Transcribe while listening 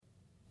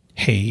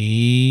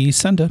Hey,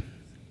 Senda.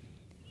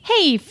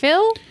 Hey,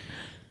 Phil.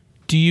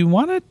 Do you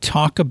want to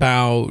talk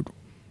about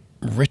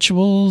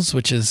rituals,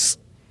 which is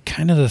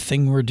kind of the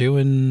thing we're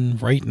doing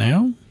right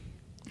now?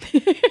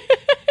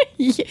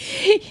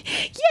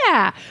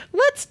 Yeah,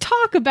 let's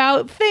talk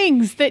about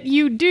things that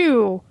you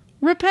do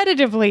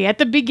repetitively at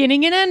the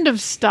beginning and end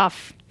of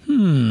stuff.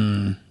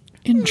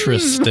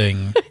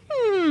 Interesting.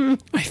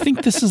 I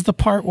think this is the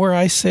part where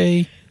I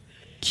say,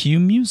 cue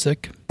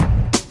music.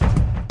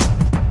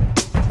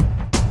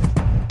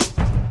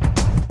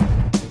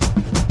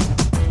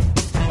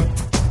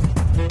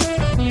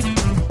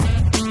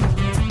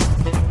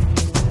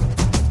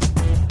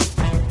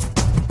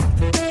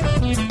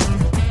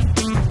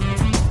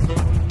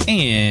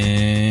 And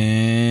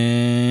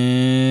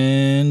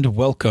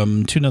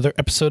welcome to another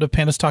episode of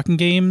Pandas Talking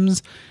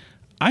Games.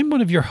 I'm one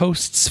of your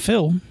hosts,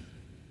 Phil.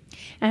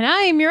 And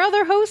I am your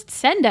other host,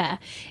 Senda.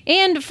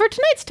 And for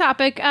tonight's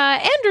topic,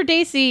 Andrew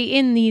Dacey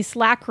in the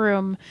Slack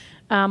room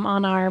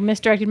on our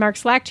Misdirected Mark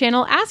Slack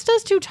channel asked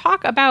us to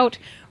talk about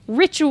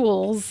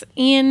rituals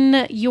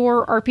in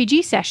your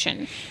RPG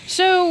session.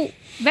 So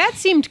that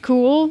seemed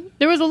cool.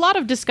 There was a lot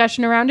of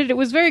discussion around it. It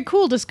was very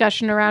cool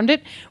discussion around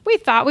it. We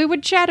thought we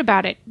would chat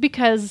about it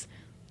because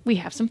we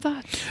have some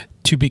thoughts.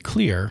 To be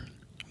clear,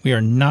 we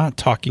are not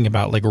talking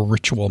about like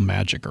ritual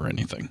magic or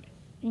anything.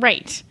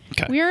 Right.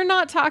 Okay. We are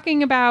not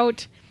talking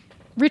about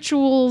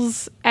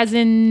rituals as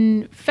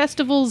in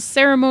festivals,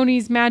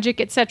 ceremonies, magic,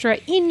 etc.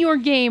 in your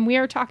game. We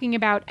are talking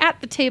about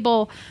at the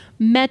table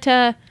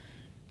meta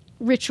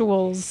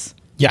rituals.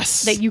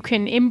 Yes. That you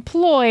can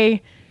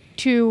employ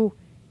to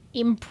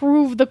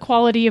improve the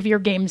quality of your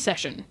game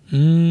session.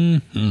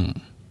 Mm-hmm.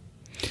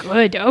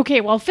 Good.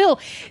 Okay, well, Phil,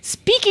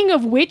 speaking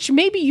of which,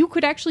 maybe you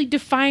could actually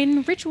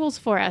define rituals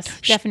for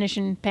us.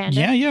 Definition,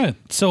 Panda. Yeah.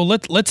 So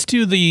let's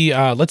do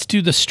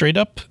the straight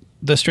up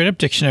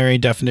dictionary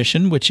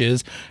definition, which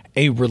is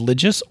a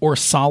religious or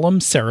solemn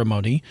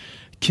ceremony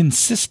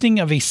consisting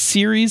of a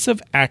series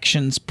of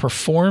actions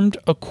performed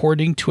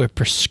according to a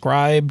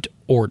prescribed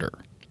order.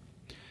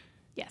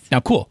 Yes.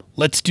 Now, cool.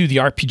 Let's do the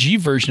RPG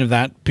version of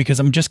that because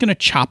I'm just going to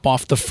chop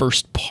off the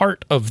first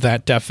part of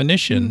that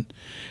definition.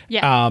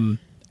 Yeah.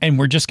 And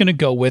we're just going to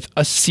go with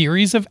a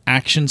series of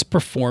actions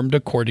performed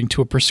according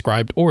to a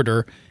prescribed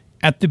order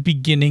at the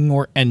beginning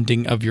or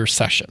ending of your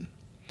session.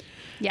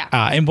 Yeah.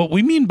 And what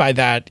we mean by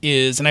that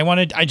is, and I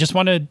want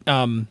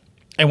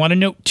to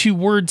note two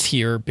words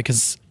here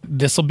because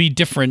this will be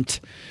different.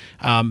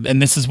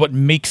 And this is what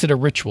makes it a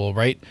ritual,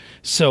 right?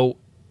 So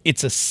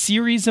it's a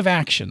series of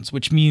actions,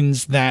 which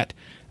means that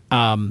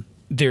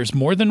there's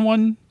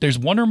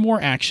one or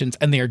more actions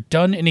and they are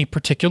done in a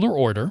particular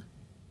order.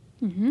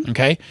 Mm-hmm.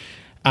 Okay.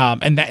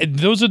 And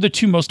those are the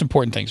two most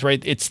important things,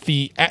 right? It's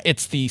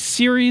the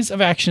series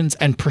of actions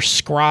and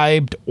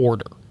prescribed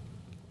order.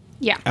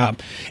 Yeah.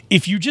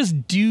 If you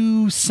just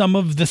do some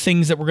of the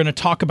things that we're going to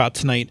talk about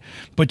tonight,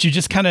 but you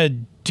just kind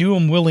of do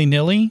them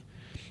willy-nilly,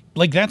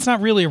 like that's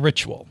not really a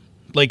ritual.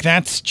 Like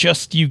that's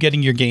just you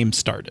getting your game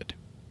started,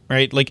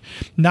 right? Like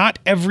not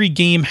every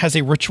game has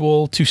a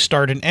ritual to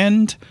start and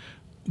end,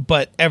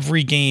 but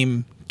every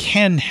game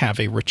can have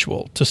a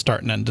ritual to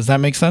start and end. Does that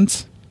make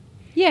sense?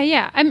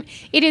 Yeah.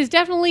 It is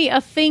definitely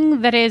a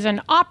thing that is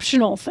an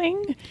optional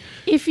thing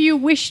if you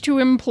wish to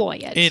employ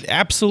it. It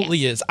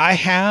absolutely is. I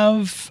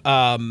have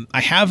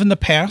in the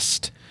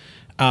past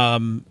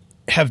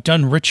have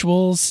done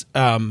rituals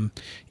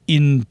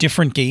in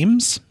different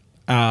games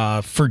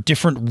for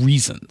different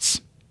reasons.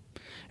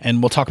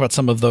 And we'll talk about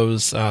some of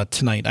those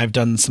tonight. I've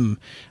done some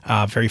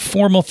very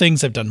formal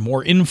things. I've done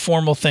more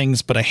informal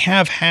things, but I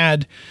have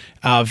had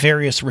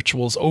various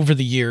rituals over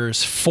the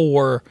years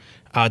for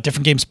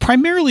different games,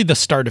 primarily the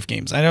start of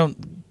games. I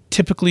don't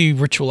typically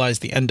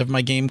ritualize the end of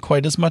my game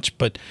quite as much,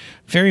 but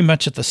very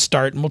much at the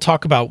start. And we'll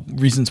talk about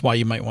reasons why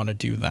you might want to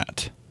do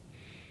that.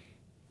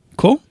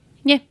 Cool?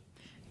 Yeah,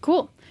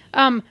 cool.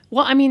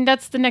 Well, I mean,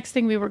 that's the next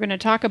thing we were going to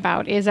talk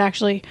about is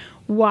actually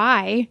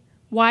why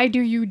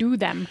do you do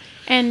them?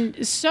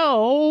 And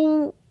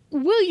so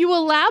will you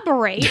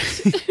elaborate?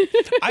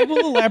 I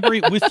will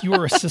elaborate with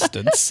your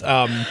assistance.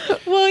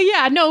 Well,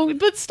 yeah, no,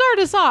 but start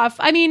us off.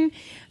 I mean,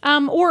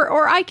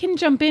 or I can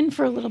jump in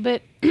for a little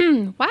bit.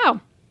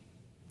 Wow.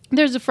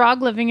 There's a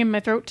frog living in my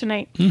throat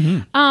tonight.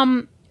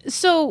 Mm-hmm.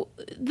 So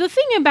the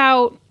thing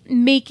about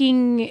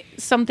making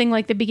something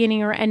like the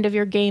beginning or end of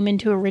your game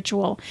into a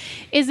ritual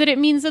is that it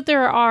means that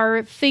there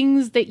are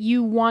things that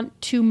you want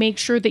to make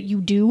sure that you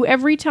do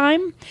every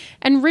time,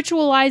 and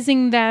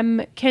ritualizing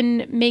them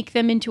can make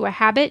them into a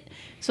habit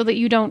so that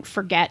you don't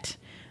forget.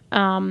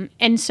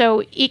 And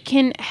so it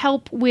can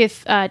help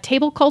with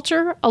table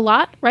culture a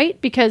lot, right?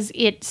 Because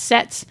it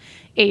sets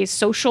a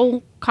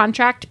social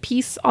contract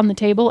piece on the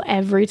table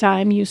every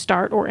time you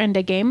start or end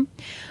a game.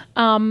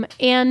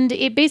 And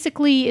it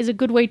basically is a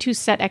good way to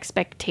set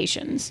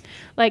expectations.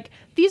 Like,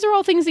 these are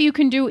all things that you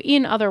can do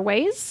in other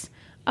ways.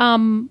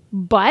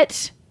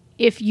 But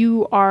if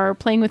you are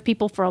playing with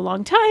people for a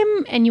long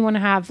time and you want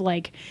to have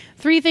like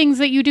 3 things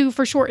that you do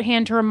for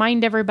shorthand to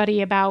remind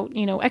everybody about,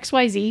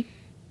 XYZ,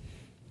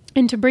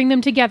 and to bring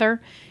them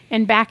together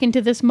and back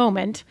into this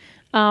moment,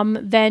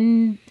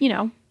 then,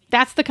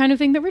 that's the kind of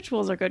thing that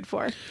rituals are good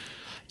for.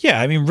 Yeah,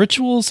 I mean,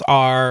 rituals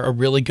are a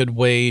really good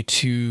way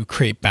to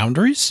create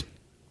boundaries,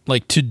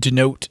 like to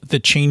denote the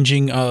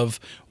changing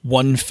of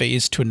one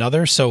phase to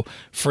another. So,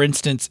 for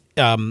instance,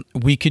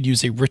 we could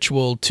use a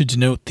ritual to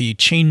denote the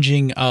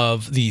changing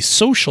of the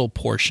social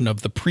portion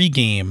of the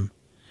pregame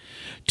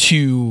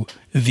to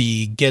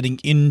the getting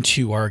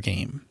into our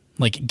game,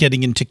 like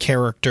getting into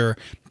character,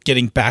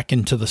 getting back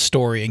into the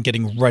story, and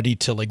getting ready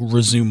to like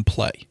resume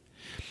play.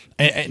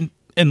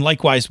 And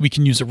likewise, we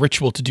can use a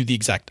ritual to do the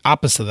exact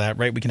opposite of that,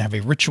 right? We can have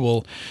a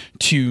ritual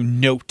to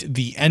note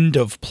the end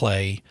of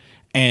play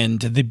and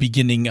the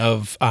beginning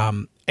of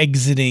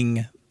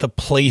exiting the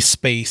play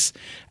space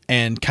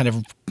and kind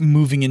of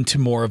moving into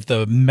more of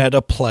the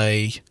meta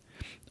play,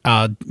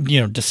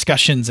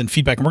 discussions and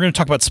feedback. And we're going to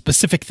talk about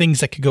specific things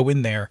that could go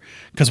in there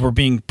because we're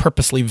being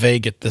purposely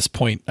vague at this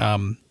point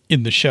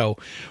in the show.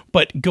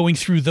 But going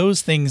through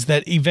those things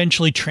that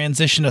eventually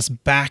transition us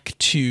back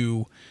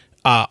to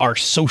our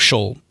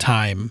social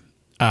time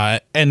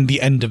and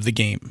the end of the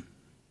game.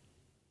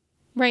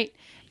 Right.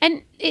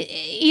 And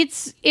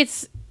it's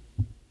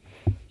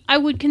I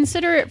would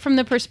consider it from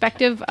the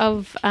perspective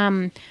of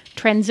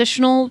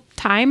transitional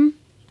time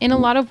in a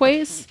lot of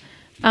ways,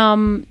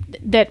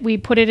 that we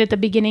put it at the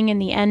beginning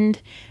and the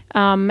end.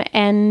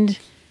 And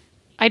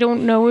I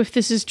don't know if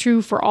this is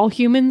true for all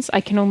humans. I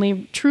can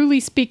only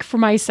truly speak for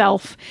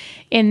myself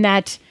in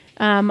that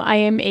I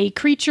am a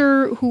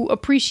creature who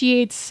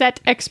appreciates set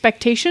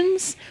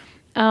expectations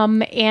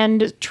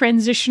and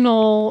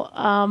transitional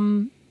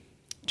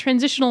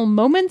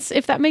moments,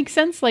 if that makes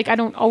sense. Like, I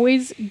don't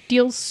always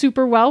deal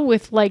super well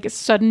with like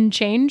sudden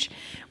change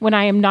when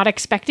I am not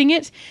expecting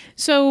it.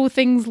 So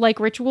things like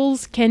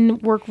rituals can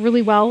work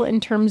really well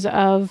in terms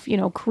of,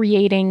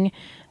 creating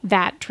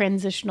that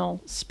transitional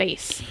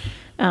space.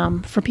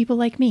 For people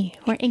like me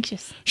who are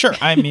anxious. Sure.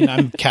 I mean,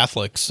 I'm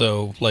Catholic,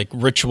 so like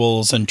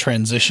rituals and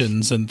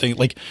transitions and things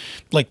like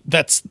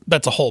that's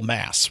a whole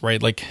mass,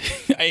 right? Like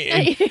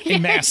a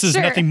mass is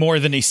nothing more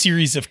than a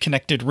series of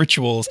connected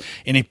rituals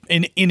in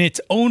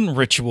its own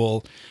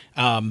ritual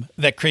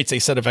that creates a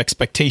set of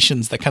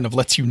expectations that kind of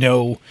lets you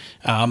know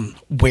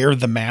where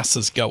the mass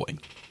is going.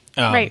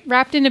 Right,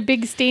 wrapped in a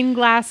big stained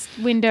glass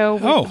window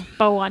with a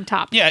bow on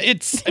top. Yeah,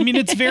 it's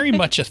very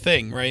much a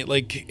thing, right?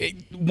 Like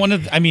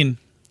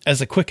as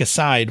a quick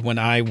aside, when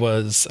I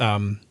was,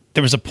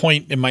 there was a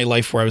point in my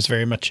life where I was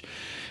very much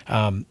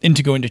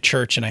into going to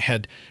church, and I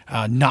had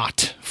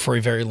not for a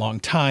very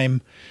long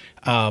time.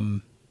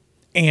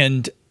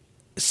 And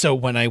so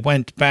when I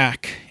went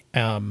back,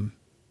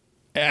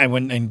 I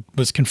went and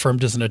was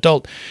confirmed as an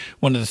adult.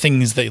 One of the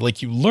things that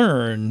like you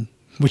learn,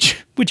 which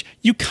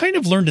you kind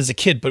of learned as a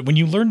kid, but when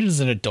you learn it as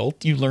an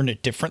adult, you learn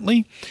it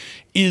differently,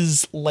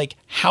 is like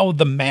how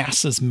the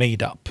mass is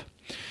made up.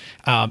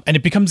 And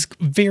it becomes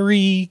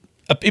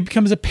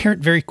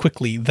apparent very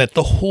quickly that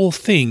the whole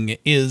thing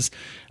is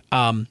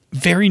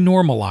very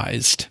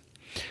normalized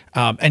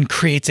and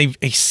creates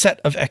a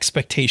set of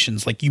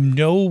expectations. Like this,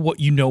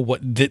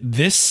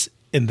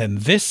 and then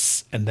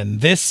this, and then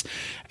this,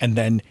 and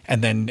then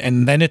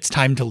it's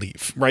time to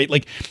leave, right?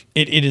 Like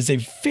it is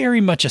a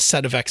very much a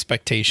set of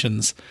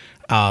expectations,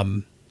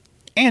 and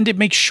it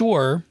makes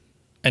sure.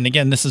 And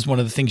again, this is one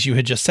of the things you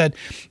had just said.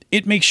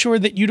 It makes sure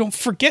that you don't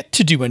forget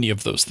to do any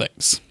of those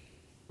things.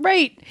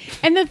 Right.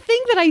 And the thing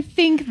that I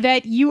think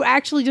that you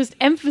actually just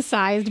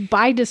emphasized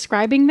by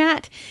describing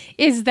that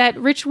is that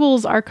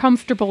rituals are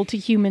comfortable to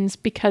humans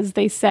because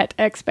they set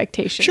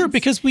expectations. Sure,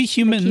 because we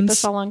humans keep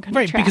us all on track.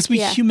 Right, because we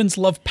humans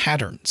love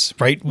patterns,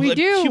 right? We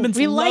do. Humans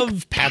we love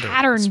like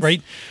patterns,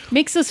 right?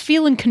 Makes us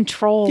feel in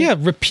control. Yeah,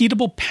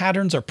 repeatable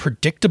patterns are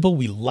predictable.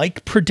 We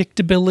like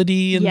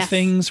predictability in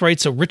things,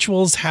 right? So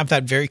rituals have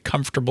that very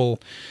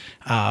comfortable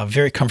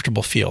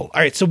feel.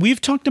 All right, so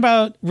we've talked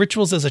about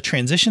rituals as a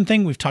transition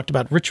thing. We've talked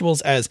about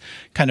rituals as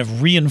kind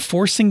of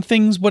reinforcing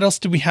things. What else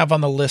do we have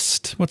on the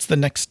list? What's the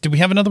next? Do we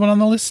have another one on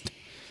the list?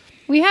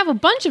 We have a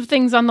bunch of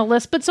things on the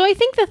list, but so I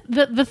think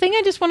that the thing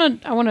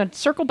I want to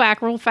circle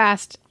back real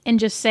fast and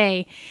just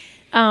say,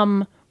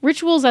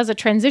 rituals as a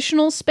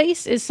transitional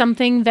space is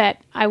something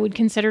that I would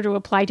consider to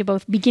apply to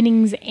both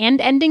beginnings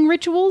and ending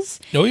rituals.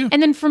 Oh, yeah.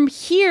 And then from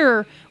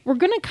here, we're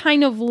going to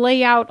kind of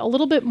lay out a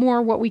little bit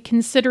more what we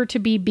consider to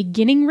be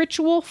beginning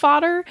ritual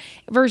fodder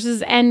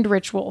versus end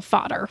ritual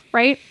fodder,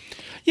 right?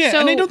 Yeah,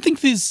 and I don't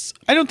think these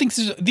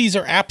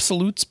are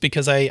absolutes,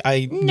 because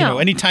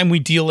anytime we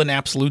deal in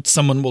absolutes,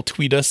 someone will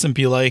tweet us and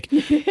be like,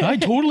 I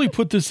totally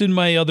put this in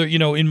my other,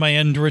 in my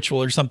end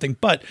ritual or something.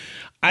 But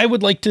I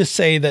would like to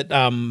say that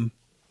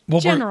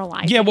what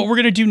we're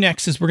going to do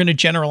next is we're going to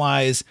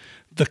generalize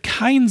the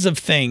kinds of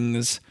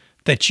things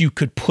that you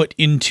could put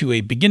into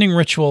a beginning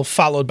ritual,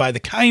 followed by the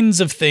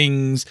kinds of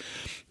things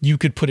you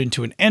could put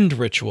into an end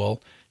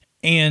ritual.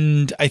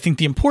 And I think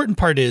the important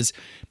part is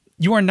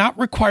you are not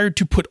required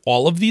to put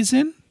all of these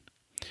in.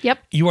 Yep.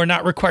 You are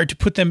not required to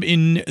put them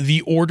in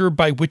the order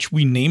by which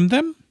we name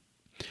them.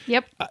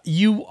 Yep.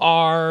 You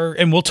are,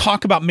 and we'll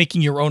talk about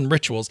making your own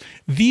rituals.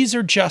 These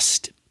are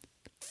just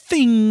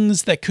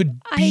things that could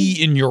be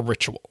in your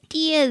ritual.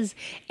 Is.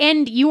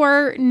 And you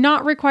are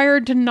not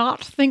required to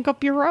not think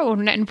up your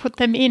own and put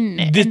them in.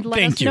 And let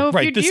Thank us you. know if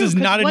Right. you This do, is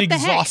 'cause not an what the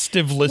heck?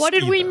 exhaustive list. What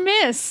did we either.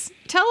 miss?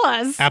 Tell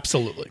us.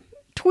 Absolutely.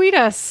 Tweet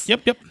us.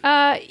 Yep.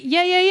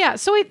 Yeah.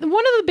 So one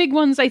of the big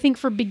ones I think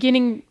for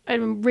beginning a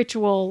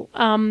ritual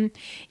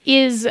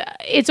is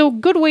it's a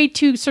good way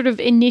to sort of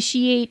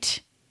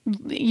initiate.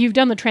 You've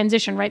done the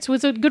transition, right? So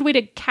it's a good way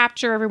to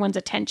capture everyone's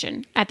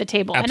attention at the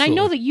table. Absolutely. And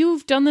I know that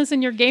you've done this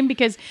in your game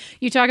because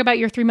you talk about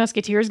your Three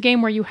Musketeers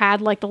game where you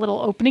had like the little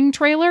opening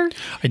trailer.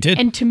 I did.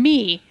 And to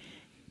me,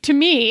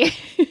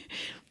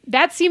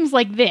 that seems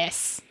like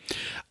this.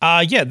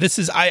 Yeah, this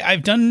is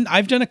I've done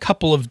a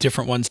couple of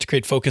different ones to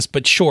create focus,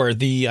 but sure,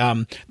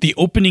 the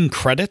opening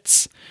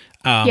credits,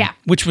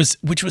 which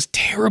was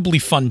terribly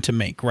fun to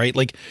make, right?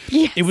 Like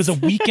it was a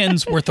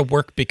weekend's worth of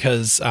work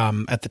because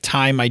at the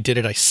time I did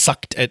it, I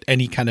sucked at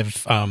any kind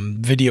of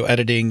video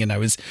editing, and I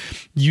was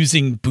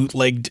using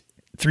bootlegged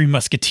Three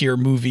Musketeer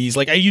movies.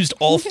 Like I used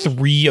all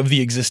three of the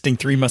existing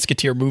Three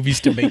Musketeer movies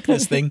to make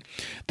this thing: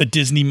 the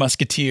Disney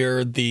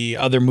Musketeer, the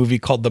other movie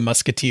called The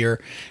Musketeer,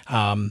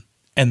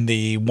 and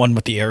the one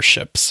with the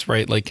airships,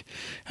 right? Like,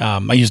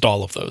 I used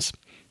all of those.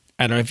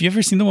 I don't know. Have you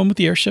ever seen the one with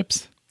the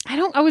airships?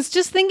 I was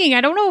just thinking,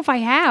 I don't know if I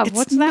have.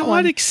 What's that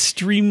one?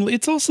 Extremely.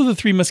 It's also the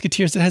Three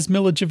Musketeers that has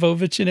Mila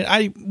Jovovich in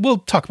it. We'll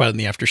talk about it in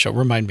the after show.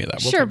 Remind me of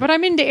that. Sure, but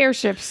I'm into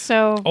airships,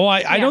 so. Oh,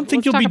 I don't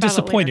think you'll be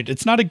disappointed.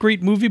 It's not a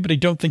great movie, but I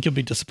don't think you'll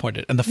be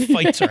disappointed. And the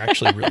fights are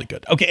actually really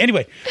good. Okay,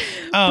 anyway.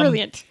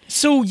 Brilliant.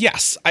 So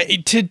yes,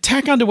 to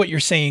tack onto what you're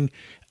saying,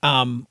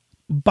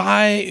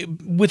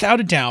 without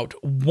a doubt,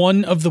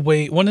 one of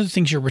the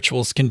things your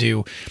rituals can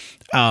do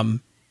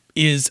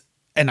is,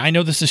 and I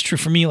know this is true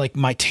for me, like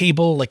my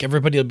table, like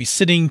everybody will be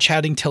sitting,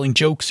 chatting, telling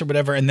jokes or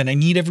whatever, and then I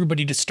need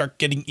everybody to start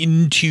getting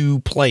into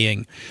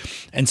playing.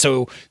 And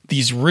so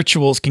these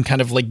rituals can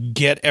kind of like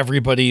get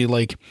everybody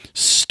like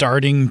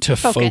starting to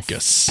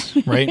focus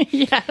right?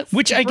 Yes.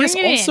 Which I guess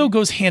also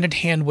goes hand in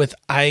hand with,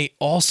 I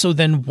also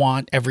then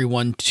want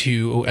everyone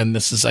to, and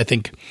this is, I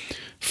think,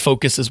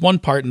 focus is one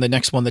part, and the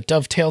next one that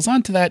dovetails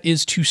onto that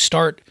is to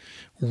start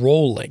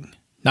rolling.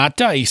 Not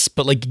dice,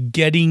 but like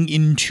getting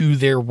into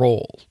their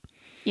role.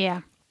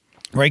 Yeah.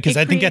 Right? Because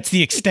I think that's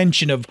the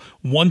extension of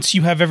once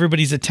you have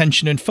everybody's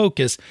attention and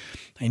focus,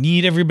 I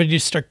need everybody to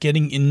start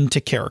getting into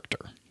character.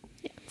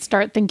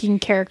 Start thinking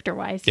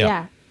character-wise.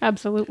 Yeah,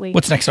 absolutely.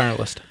 What's next on our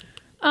list?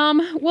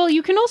 Well,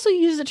 you can also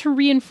use it to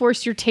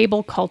reinforce your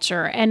table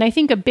culture. And I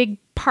think a big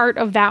part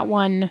of that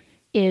one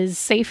is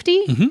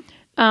safety. Mm-hmm.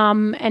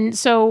 And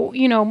so,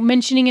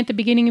 mentioning at the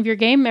beginning of your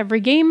game, every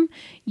game,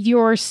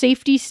 your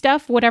safety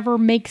stuff, whatever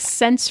makes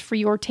sense for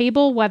your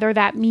table, whether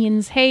that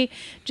means, hey,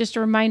 just a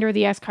reminder of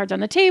the X cards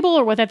on the table,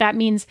 or whether that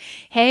means,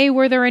 hey,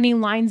 were there any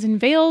lines and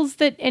veils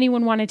that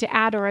anyone wanted to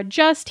add or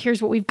adjust?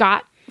 Here's what we've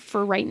got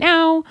for right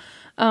now.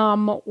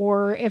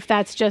 Or if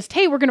that's just,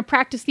 hey, we're going to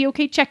practice the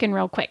okay check-in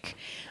real quick.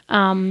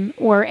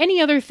 Or any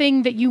other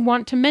thing that you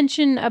want to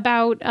mention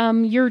about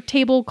your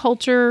table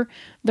culture,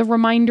 the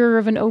reminder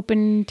of an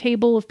open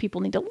table if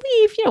people need to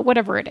leave,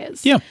 whatever it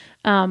is. Yeah.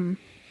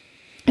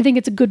 I think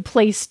it's a good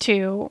place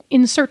to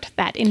insert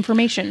that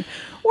information.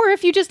 Or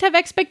if you just have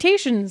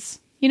expectations,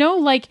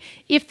 like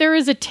if there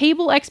is a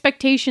table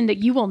expectation that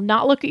you will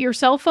not look at your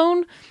cell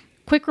phone,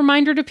 quick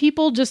reminder to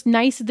people, just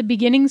nice at the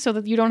beginning so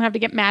that you don't have to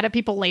get mad at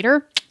people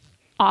later.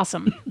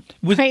 Awesome.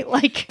 Right?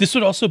 Like this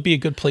would also be a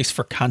good place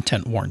for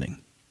content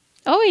warning.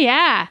 Oh,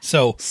 yeah.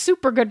 So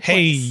super good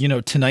place.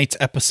 Hey, tonight's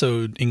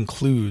episode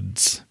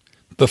includes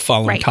the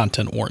following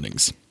content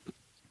warnings.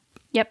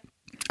 Yep.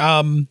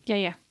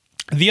 Yeah.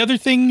 The other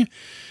thing,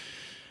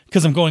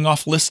 because I'm going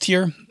off list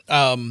here.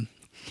 One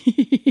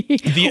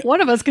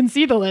of us can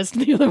see the list,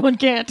 the other one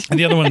can't.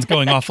 The other one's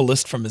going off a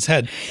list from his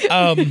head.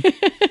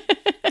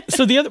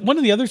 So one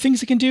of the other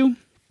things it can do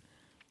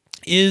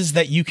is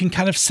that you can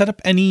kind of set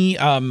up any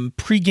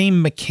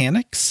pre-game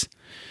mechanics.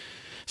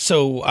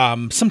 So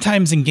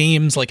sometimes in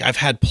games, like I've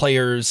had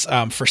players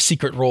for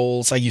secret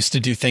rolls, I used to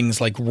do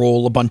things like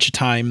roll a bunch of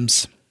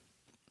times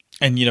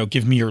and,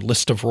 give me your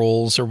list of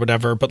rolls or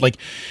whatever. But like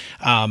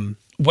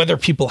whether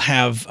people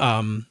have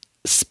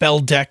spell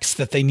decks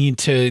that they need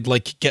to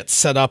like get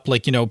set up,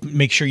 like,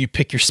 make sure you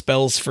pick your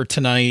spells for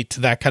tonight,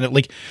 that kind of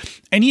like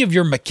any of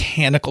your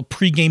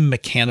pre-game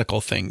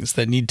mechanical things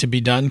that need to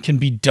be done can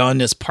be done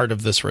as part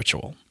of this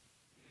ritual.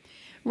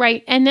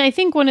 Right. And I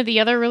think one of the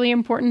other really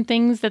important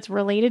things that's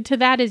related to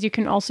that is you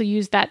can also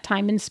use that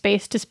time and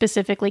space to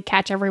specifically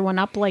catch everyone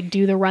up, like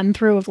do the run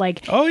through of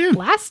like, oh yeah,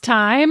 last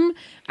time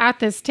at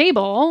this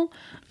table,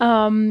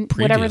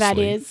 whatever that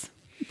is.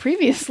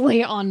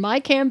 Previously on my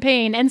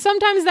campaign. And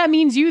sometimes that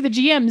means you, the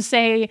GM,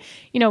 say,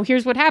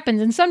 here's what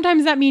happens. And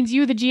sometimes that means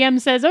you, the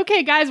GM, says,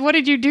 okay, guys, what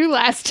did you do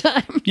last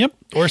time? Yep.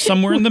 Or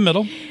somewhere in the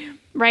middle.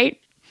 Right.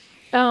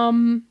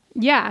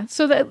 Yeah.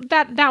 So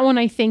that one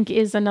I think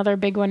is another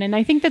big one. And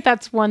I think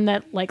that's one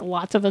that like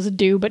lots of us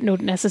do, but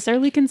don't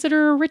necessarily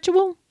consider a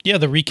ritual. Yeah.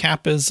 The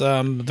recap is,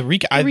 the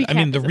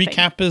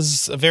recap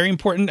is very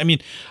important. I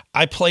mean,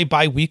 I play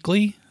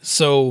bi-weekly.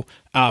 So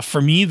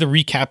for me, the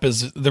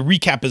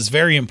recap is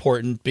very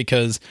important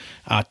because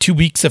 2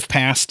 weeks have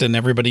passed and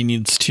everybody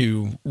needs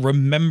to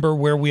remember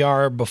where we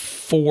are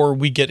before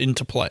we get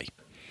into play.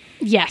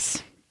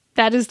 Yes,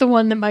 that is the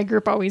one that my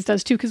group always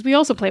does too, because we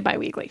also play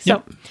biweekly.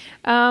 So,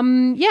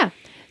 yeah.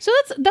 So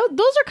those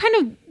are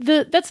kind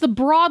of that's the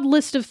broad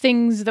list of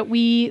things that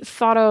we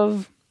thought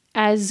of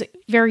as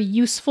very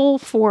useful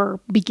for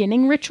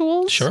beginning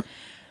rituals. Sure.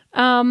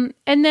 And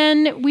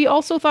then we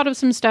also thought of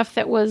some stuff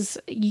that was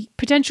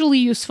potentially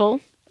useful.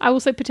 I will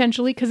say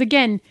potentially, because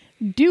again,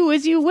 do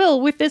as you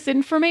will with this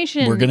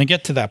information. We're going to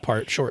get to that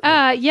part shortly.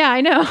 Yeah, I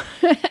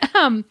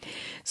know.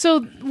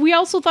 So we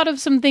also thought of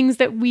some things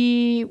that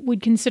we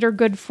would consider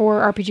good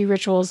for RPG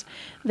rituals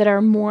that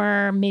are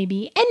more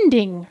maybe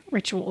ending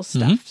ritual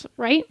stuff,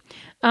 right?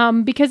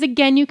 Because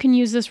again, you can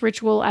use this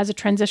ritual as a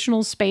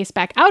transitional space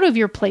back out of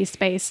your play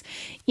space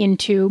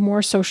into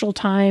more social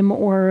time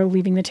or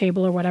leaving the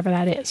table or whatever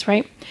that is,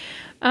 right?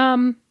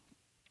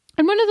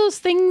 And one of those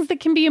things that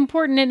can be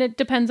important, and it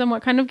depends on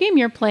what kind of game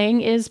you're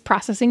playing, is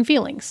processing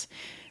feelings,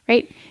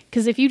 right?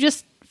 Because if you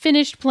just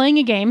finished playing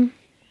a game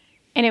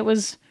and it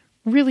was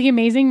really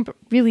amazing, but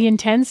really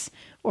intense,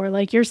 or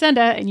like you're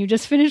Senda and you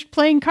just finished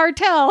playing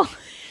Cartel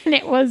and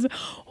it was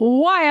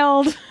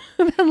wild,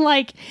 then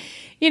like,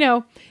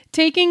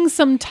 taking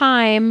some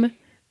time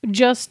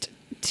just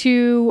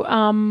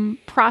to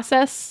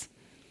process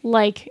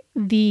like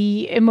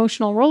the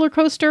emotional roller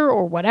coaster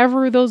or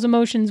whatever those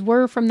emotions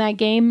were from that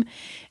game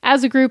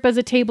as a group, as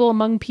a table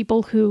among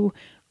people who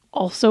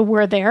also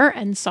were there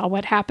and saw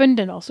what happened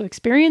and also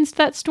experienced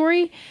that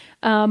story,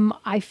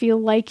 I feel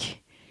like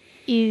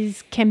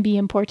can be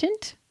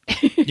important.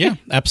 Yeah,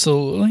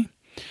 absolutely.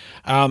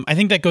 I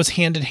think that goes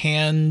hand in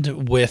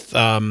hand with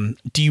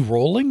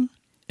de-rolling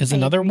is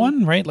another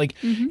one, right? Like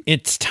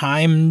it's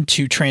time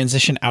to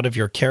transition out of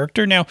your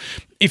character. Now,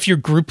 if your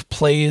group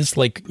plays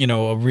like,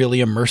 a really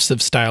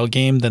immersive style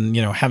game, then,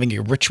 having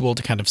a ritual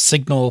to kind of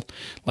signal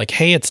like,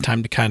 hey, it's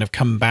time to kind of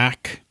come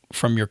back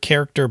from your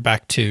character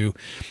back to,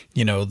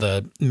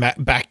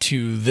 back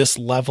to this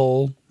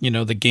level,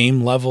 the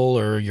game level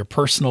or your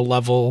personal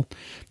level,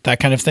 that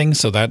kind of thing.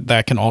 So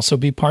that can also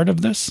be part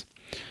of this.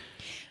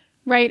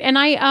 Right.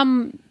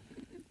 And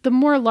the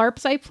more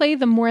LARPs I play,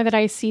 the more that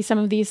I see some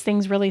of these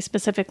things really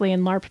specifically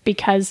in LARP,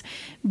 because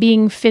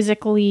being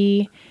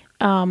physically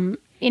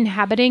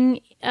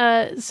inhabiting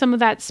some of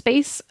that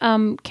space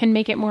can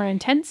make it more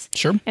intense.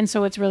 Sure. And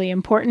so it's really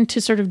important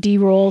to sort of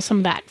de-roll some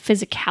of that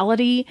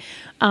physicality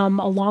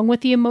along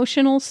with the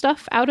emotional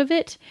stuff out of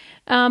it.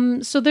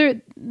 So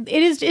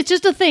it's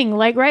just a thing,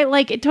 like, right?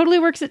 Like it totally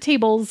works at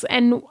tables,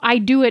 and I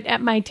do it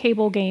at my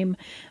table game.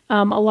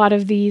 A lot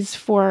of these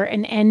for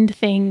an end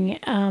thing.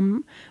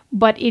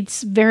 But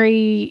it's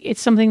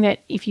something that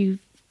if you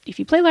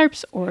play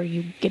LARPs or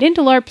you get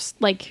into LARPs,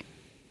 like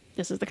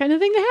this is the kind of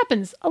thing that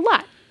happens a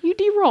lot. You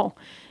de-roll,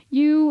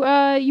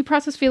 you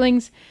process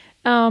feelings,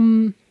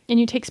 and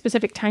you take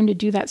specific time to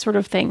do that sort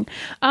of thing.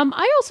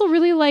 I also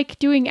really like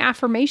doing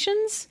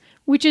affirmations,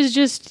 which is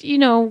just,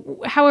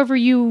 however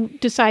you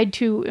decide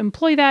to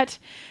employ that,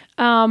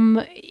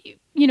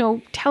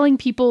 telling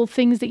people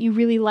things that you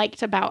really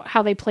liked about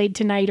how they played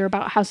tonight or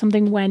about how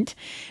something went.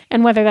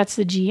 And whether that's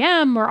the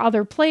GM or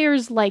other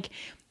players, like,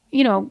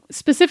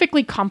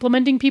 specifically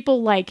complimenting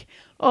people like,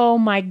 oh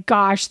my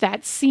gosh,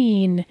 that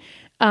scene,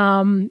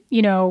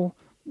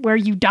 where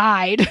you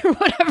died or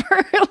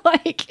whatever,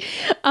 like,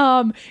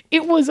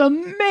 it was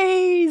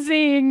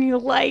amazing.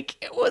 Like,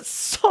 it was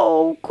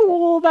so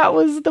cool. That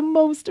was the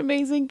most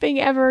amazing thing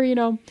ever,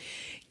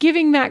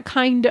 giving that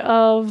kind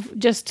of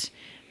just,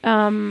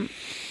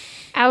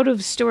 out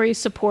of story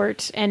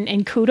support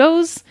and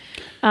kudos,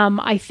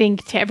 I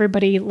think, to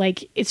everybody.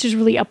 Like, it's just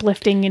really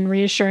uplifting and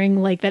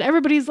reassuring, like, that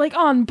everybody's like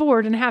on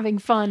board and having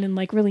fun and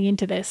like really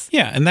into this.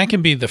 Yeah, and that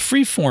can be the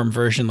free form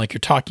version like you're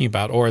talking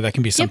about, or that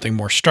can be something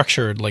more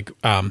structured, like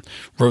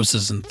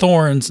Roses and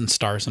Thorns and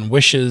Stars and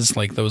Wishes.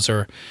 Like, those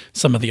are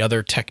some of the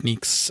other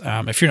techniques.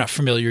 If you're not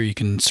familiar, you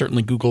can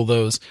certainly Google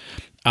those.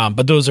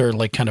 But those are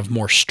like kind of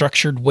more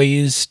structured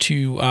ways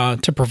to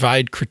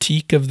provide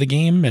critique of the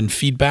game and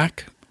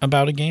feedback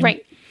about a game.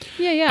 Right.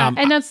 Yeah.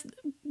 And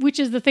which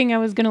is the thing I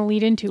was going to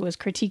lead into, was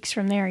critiques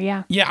from there.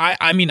 Yeah. Yeah.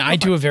 I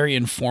do a very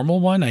informal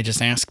one. I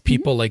just ask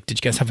people like, did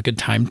you guys have a good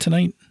time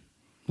tonight?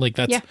 Like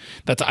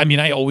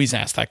I always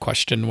ask that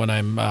question when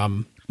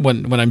I'm,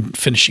 when I'm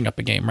finishing up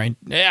a game, right?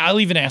 I'll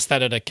even ask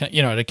that at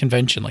a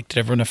convention, like, did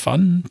everyone have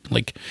fun?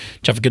 Like,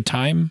 did you have a good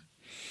time?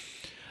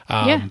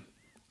 Yeah.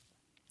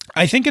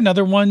 I think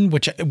another one,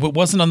 which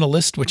wasn't on the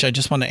list, which I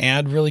just want to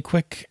add really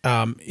quick,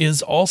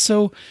 is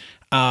also,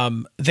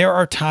 there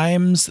are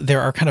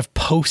kind of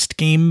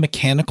post-game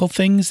mechanical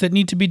things that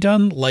need to be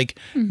done, like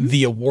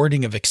the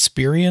awarding of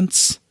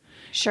experience,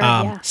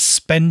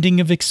 spending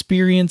of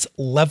experience,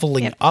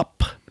 leveling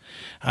up.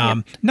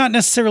 Not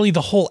necessarily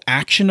the whole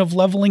action of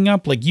leveling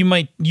up. Like you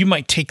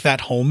might take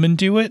that home and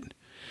do it.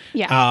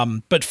 Yeah.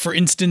 But for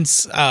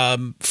instance,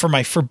 for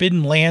my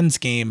Forbidden Lands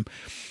game,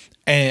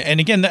 And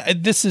again,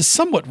 this is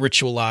somewhat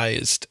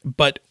ritualized,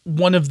 but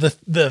one of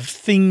the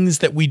things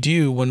that we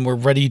do when we're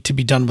ready to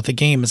be done with the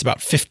game is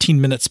about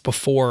 15 minutes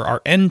before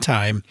our end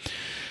time,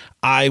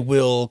 I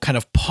will kind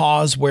of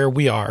pause where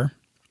we are.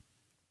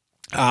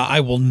 I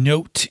will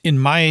note in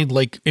my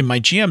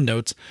GM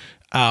notes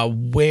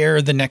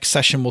where the next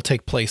session will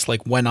take place,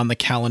 like when on the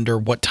calendar,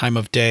 what time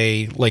of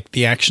day, like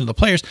the action of the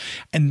players.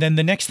 And then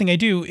the next thing I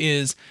do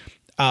is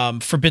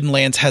Forbidden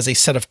Lands has a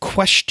set of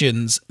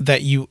questions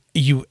that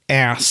you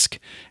ask,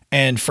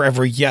 and for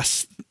every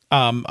yes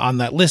on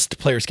that list,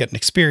 players get an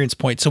experience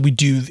point. So we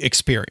do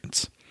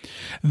experience.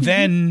 Mm-hmm.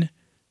 Then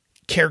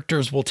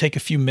characters will take a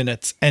few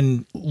minutes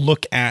and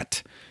look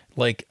at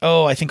like,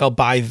 oh, I think I'll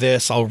buy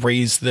this, I'll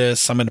raise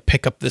this, I'm going to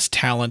pick up this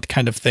talent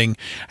kind of thing.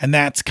 And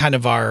that's kind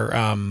of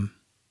our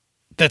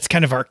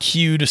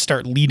cue to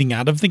start leading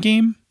out of the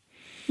game.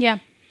 Yeah.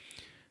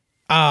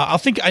 I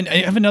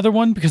have another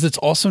one because it's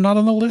also not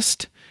on the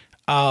list.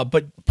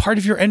 But part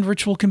of your end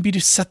ritual can be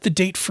to set the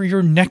date for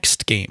your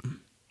next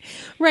game.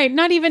 Right.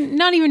 Not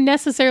even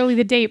necessarily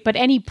the date, but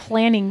any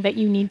planning that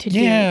you need to do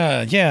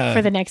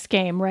for the next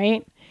game,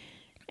 right?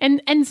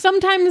 And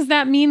sometimes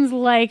that means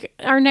like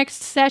our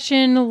next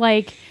session,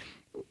 like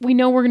we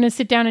know we're going to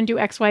sit down and do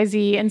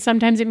XYZ. And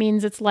sometimes it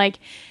means it's like,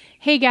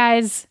 hey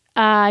guys,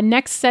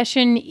 next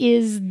session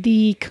is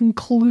the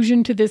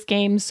conclusion to this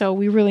game, so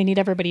we really need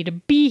everybody to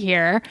be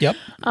here. Yep.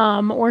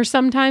 Or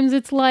sometimes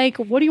it's like,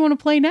 what do you want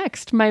to play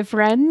next, my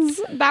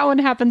friends? That one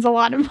happens a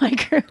lot in my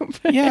group.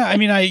 Yeah, I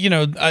mean,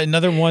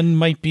 another one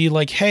might be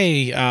like,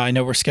 hey, I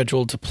know we're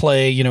scheduled to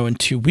play, in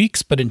 2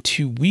 weeks, but in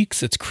 2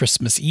 weeks it's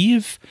Christmas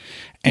Eve.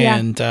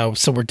 And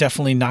so we're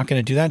definitely not going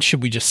to do that.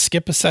 Should we just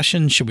skip a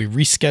session? Should we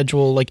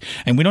reschedule?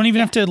 And we don't even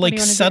have to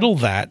settle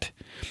that.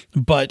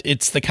 But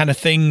it's the kind of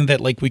thing that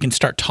like we can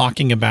start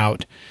talking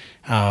about.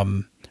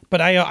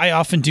 But I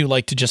often do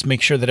like to just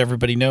make sure that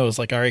everybody knows,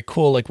 like, all right,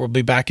 cool. Like we'll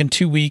be back in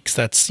 2 weeks.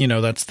 That's,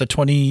 that's the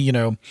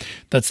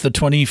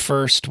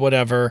 21st,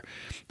 whatever.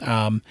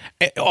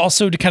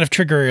 Also to kind of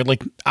trigger,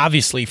 like,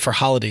 obviously for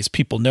holidays,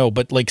 people know,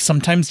 but like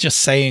sometimes just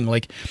saying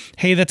like,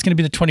 hey, that's going to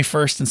be the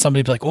 21st. And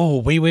somebody be like, oh,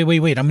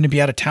 wait. I'm going to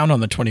be out of town on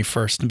the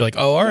 21st, and be like,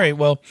 oh, all right,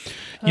 well,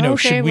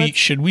 okay,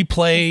 should we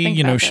play,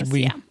 should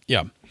we?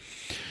 Yeah.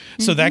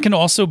 So that can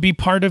also be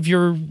part of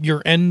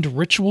your end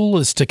ritual,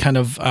 is to kind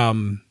of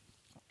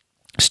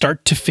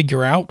start to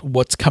figure out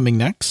what's coming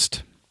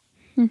next.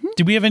 Mm-hmm.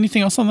 Do we have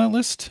anything else on that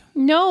list?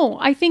 No,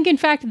 I think, in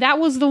fact, that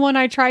was the one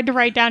I tried to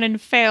write down and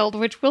failed,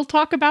 which we'll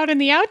talk about in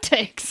the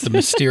outtakes. The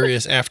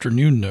mysterious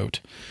afternoon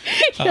note.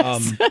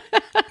 Yes.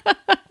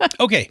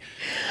 Okay.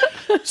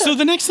 So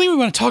the next thing we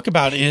want to talk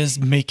about is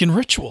making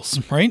rituals,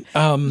 right?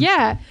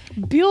 Yeah.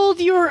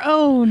 Build your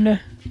own.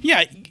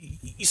 Yeah.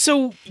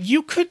 So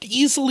you could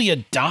easily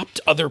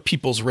adopt other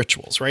people's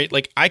rituals, right?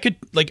 I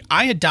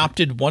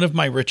adopted one of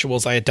my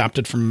rituals. I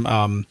adopted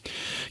from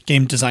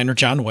game designer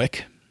John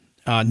Wick,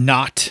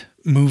 not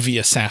movie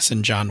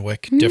assassin John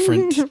Wick,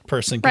 different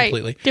person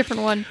completely. Right,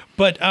 different one.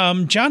 But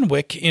John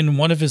Wick, in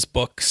one of his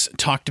books,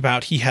 talked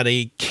about he had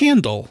a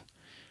candle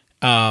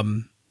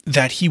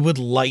that he would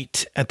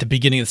light at the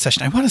beginning of the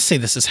session. I want to say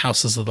this is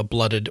Houses of the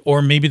Blooded,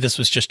 or maybe this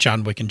was just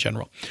John Wick in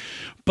general.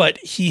 But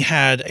he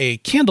had a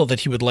candle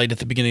that he would light at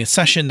the beginning of the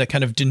session that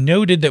kind of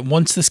denoted that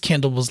once this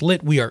candle was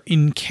lit, we are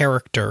in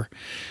character,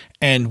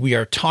 and we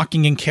are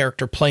talking in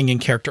character, playing in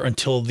character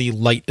until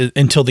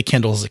the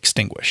candle is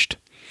extinguished.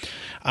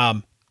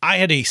 I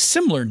had a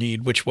similar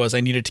need, which was I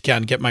needed to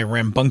kind of get my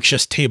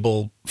rambunctious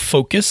table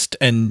focused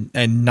and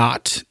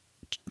not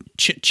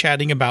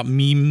chit-chatting about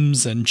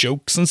memes and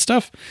jokes and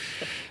stuff.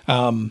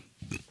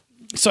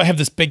 So I have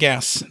this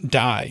big-ass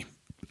die.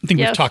 I think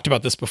we've talked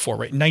about this before,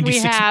 right?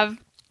 96, we have.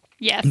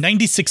 Yes.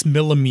 96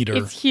 millimeter.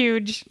 It's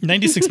huge.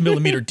 96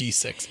 millimeter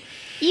D6.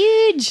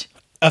 Huge.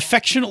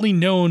 Affectionately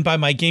known by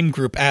my game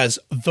group as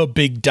the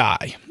Big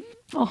Die.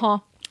 Uh-huh.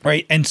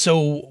 Right. And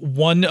so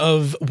one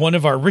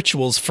of our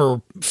rituals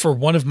for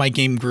one of my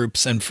game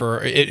groups, and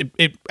for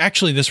it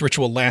actually, this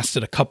ritual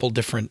lasted a couple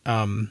different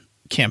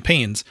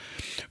campaigns,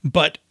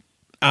 but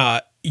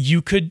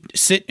you could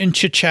sit and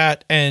chit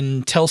chat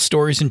and tell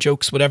stories and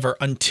jokes, whatever,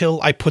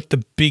 until I put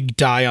the big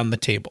die on the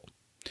table.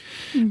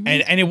 Mm-hmm.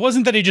 And it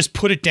wasn't that I just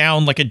put it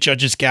down like a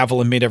judge's gavel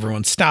and made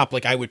everyone stop.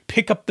 Like I would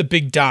pick up the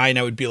big die and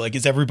I would be like,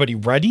 is everybody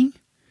ready?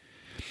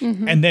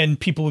 Mm-hmm. And then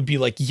people would be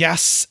like,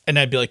 yes. And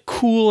I'd be like,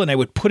 cool. And I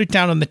would put it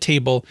down on the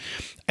table.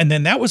 And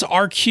then that was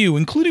our cue,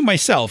 including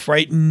myself,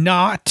 right?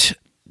 Not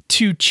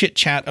to chit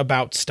chat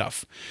about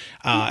stuff.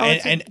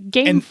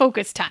 Game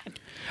focus time.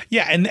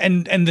 Yeah,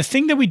 and the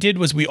thing that we did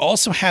was we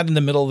also had in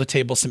the middle of the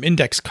table some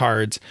index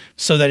cards,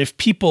 so that if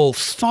people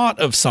thought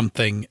of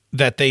something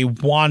that they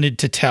wanted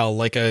to tell,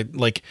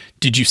 like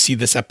did you see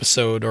this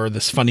episode or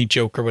this funny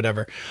joke or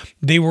whatever,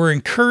 they were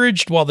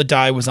encouraged while the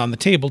die was on the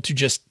table to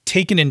just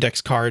take an index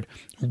card,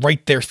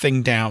 write their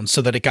thing down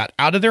so that it got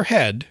out of their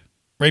head,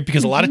 right?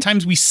 Because a lot of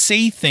times we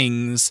say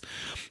things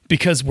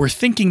because we're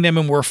thinking them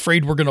and we're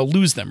afraid we're going to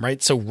lose them,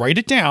 right? So write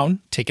it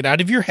down, take it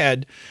out of your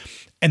head,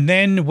 And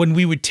then when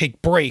we would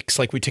take breaks,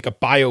 like we take a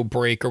bio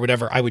break or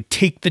whatever, I would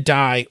take the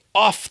die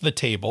off the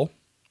table.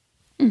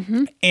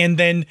 And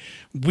then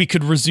we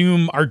could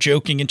resume our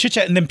joking and chit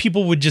chat. And then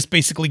people would just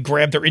basically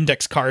grab their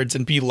index cards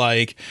and be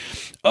like,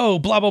 oh,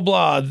 blah, blah,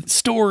 blah,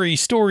 story,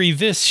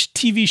 this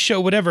TV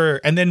show,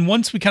 whatever. And then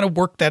once we kind of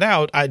worked that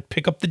out, I'd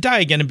pick up the die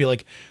again and be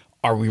like,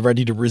 are we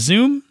ready to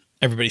resume?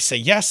 Everybody say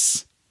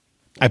yes.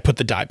 I put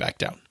the die back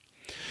down.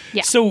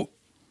 Yeah. So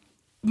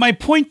my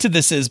point to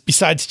this is,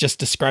 besides just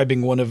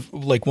describing one of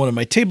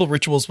my table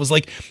rituals, was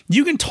like,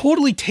 you can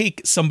totally take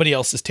somebody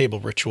else's table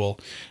ritual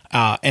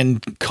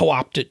and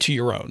co-opt it to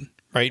your own,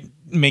 right?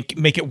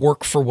 Make it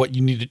work for what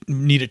you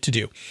need it to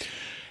do.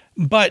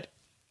 But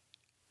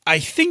I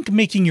think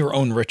making your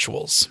own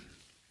rituals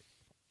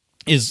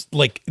is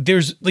like,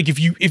 there's like, if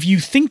you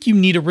think you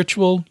need a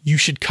ritual, you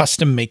should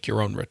custom make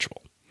your own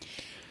ritual.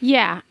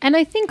 Yeah. And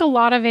I think a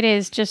lot of it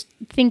is just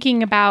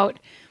thinking about,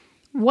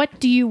 what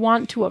do you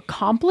want to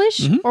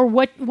accomplish, or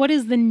what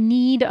is the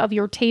need of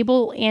your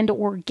table and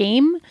or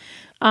game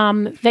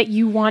that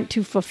you want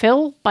to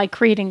fulfill by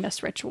creating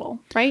this ritual,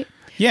 right?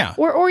 Yeah.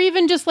 Or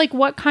even just like,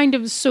 what kind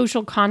of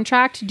social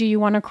contract do you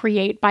want to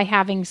create by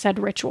having said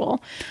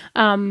ritual?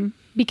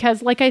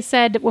 Because like I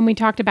said, when we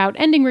talked about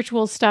ending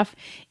ritual stuff,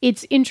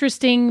 it's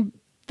interesting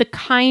the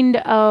kind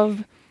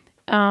of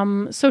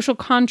social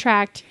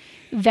contract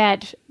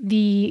that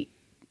the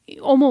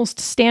almost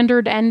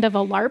standard end of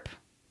a LARP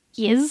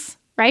is,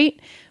 right?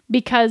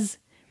 Because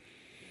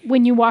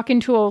when you walk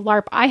into a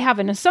LARP, I have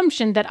an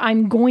assumption that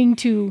I'm going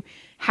to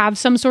have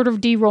some sort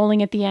of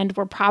de-rolling at the end.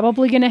 We're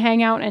probably going to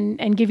hang out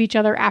and give each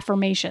other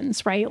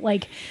affirmations, right?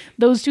 Like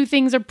those two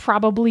things are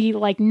probably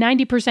like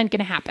 90% going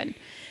to happen.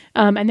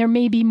 And there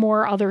may be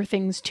more other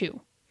things too,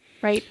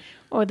 right?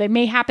 Or they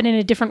may happen in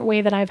a different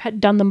way that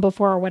I've done them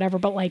before or whatever.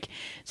 But like,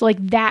 so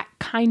like that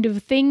kind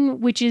of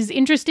thing, which is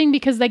interesting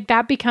because like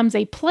that becomes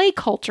a play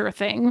culture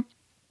thing,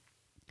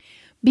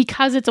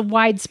 because it's a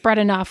widespread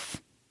enough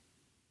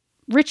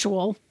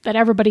ritual that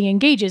everybody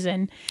engages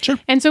in. Sure.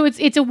 And so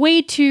it's a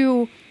way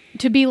to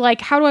be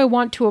like, how do I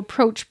want to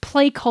approach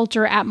play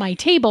culture at my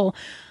table?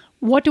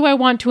 What do I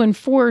want to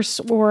enforce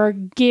or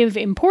give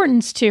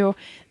importance to?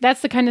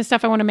 That's the kind of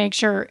stuff I want to make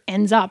sure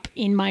ends up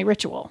in my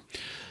ritual.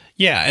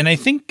 Yeah, and I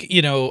think,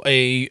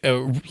 a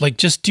like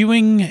just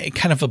doing a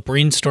kind of a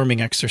brainstorming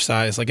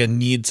exercise, like a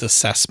needs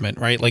assessment,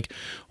 right? Like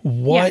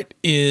what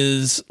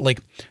is, like,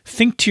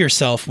 think to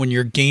yourself when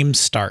your game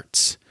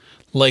starts,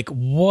 like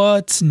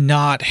what's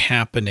not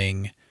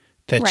happening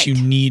that you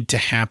need to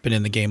happen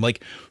in the game?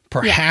 Like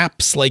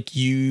perhaps like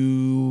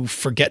you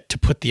forget to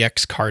put the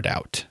X card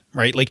out.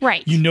 Right? Like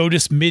you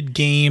notice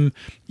mid-game,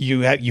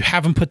 you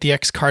haven't put the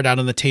X card out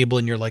on the table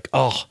and you're like,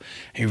 oh,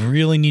 I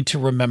really need to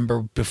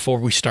remember before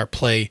we start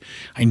play,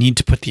 I need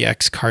to put the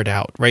X card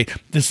out, right?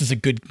 This is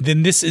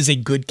a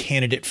good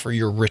candidate for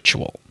your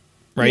ritual,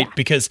 right?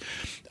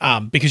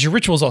 Yeah. Because your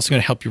ritual is also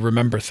going to help you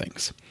remember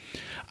things.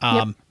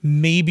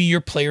 Maybe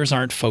your players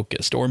aren't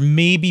focused, or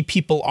maybe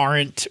people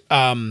aren't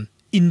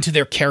into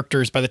their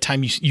characters by the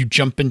time you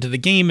jump into the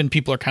game, and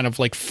people are kind of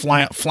like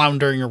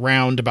floundering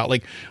around about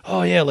like,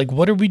 oh yeah, like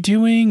what are we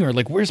doing? Or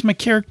like, where's my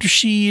character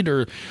sheet?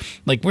 Or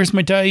like, where's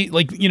my die?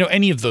 Like,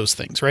 any of those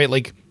things, right?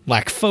 Like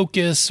lack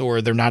focus,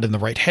 or they're not in the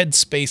right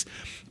headspace.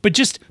 But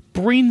just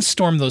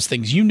brainstorm those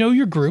things.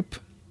 Your group,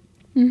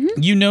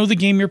 the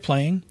game you're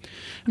playing,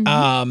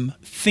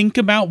 think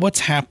about what's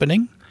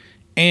happening.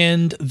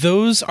 And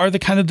those are the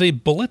kind of the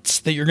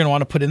bullets that you're going to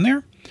want to put in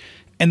there.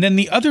 And then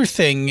the other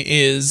thing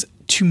is,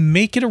 to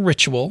make it a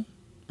ritual,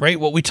 right?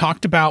 What we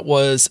talked about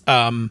was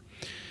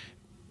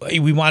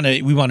we want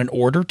an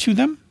order to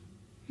them.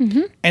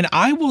 And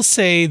I will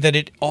say that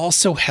it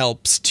also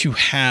helps to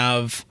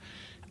have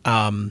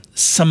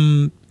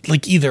some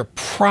like either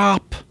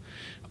prop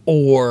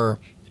or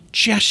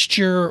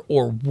gesture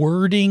or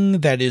wording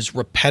that is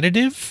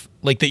repetitive,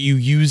 like that you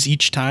use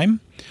each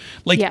time.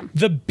 Like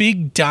the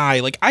big die,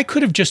 like I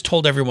could have just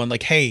told everyone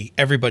like, hey,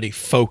 everybody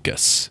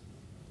focus,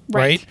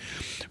 right?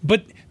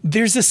 But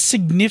there's a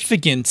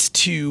significance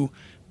to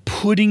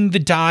putting the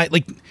die,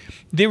 like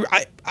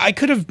I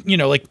could have,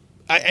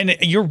 and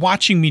you're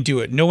watching me do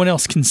it. No one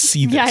else can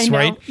see this, I know.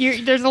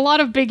 Right? There's a lot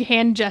of big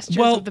hand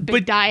gestures of the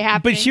big die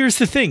happening. But here's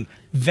the thing.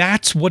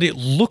 That's what it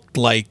looked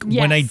like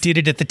when I did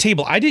it at the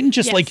table. I didn't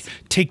just like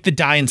take the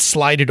die and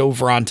slide it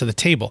over onto the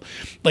table.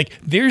 Like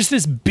there's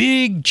this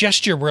big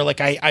gesture where like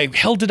I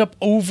held it up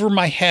over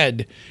my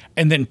head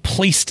and then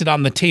placed it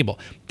on the table.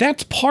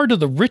 That's part of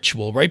the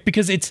ritual, right?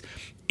 Because it's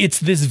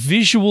this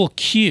visual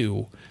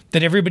cue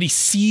that everybody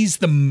sees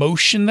the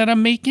motion that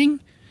I'm making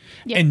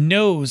and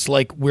knows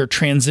like we're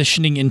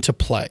transitioning into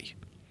play.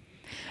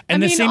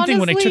 And the same thing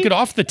when I took it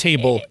off the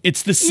table,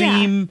 it's the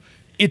same,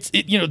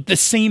 the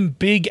same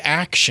big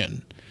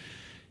action.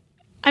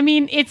 I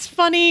mean, it's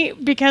funny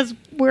because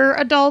we're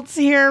adults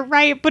here,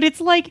 right? But it's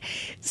like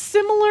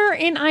similar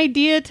in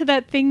idea to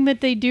that thing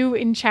that they do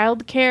in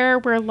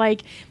childcare where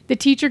like the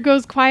teacher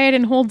goes quiet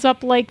and holds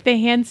up like the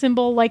hand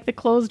symbol, like the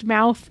closed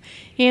mouth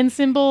hand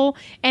symbol.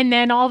 And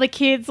then all the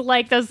kids,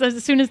 like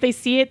as soon as they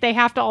see it, they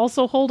have to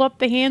also hold up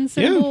the hand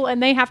symbol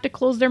and they have to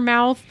close their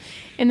mouth.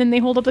 And then they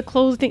hold up the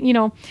closed thing, you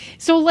know.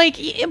 So, like,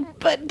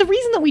 but the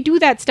reason that we do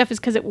that stuff is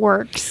because it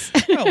works.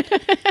 Well,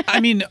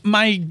 I mean,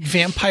 my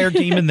vampire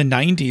game in the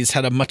 90s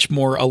had a much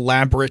more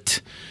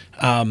elaborate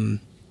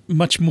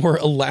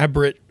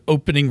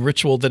opening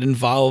ritual that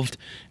involved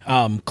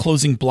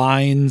closing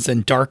blinds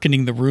and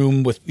darkening the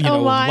room with,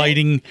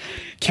 lighting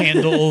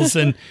candles.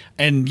 and,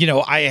 you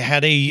know, I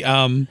had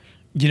a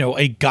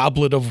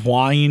goblet of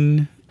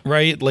wine,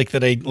 right? Like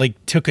that I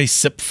took a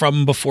sip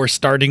from before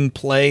starting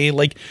play.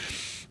 Like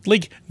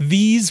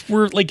these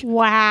were like,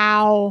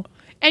 wow.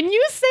 And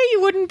you say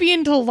you wouldn't be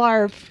into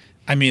LARP.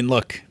 I mean,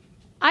 look,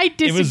 I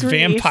disagree. It was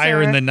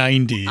vampire in the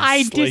 90s.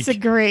 I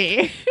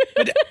disagree.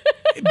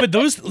 But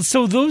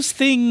those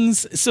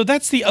things, so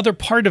that's the other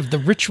part of the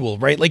ritual,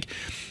 right? Like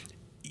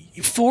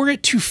for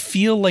it to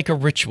feel like a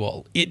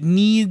ritual, it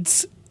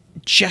needs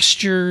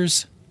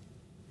gestures,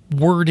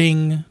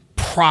 wording,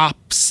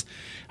 props.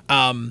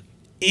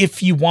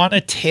 If you want to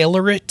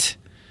tailor it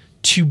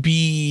to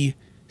be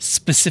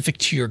specific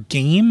to your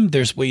game,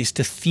 there's ways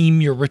to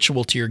theme your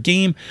ritual to your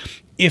game.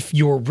 If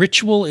your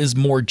ritual is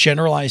more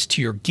generalized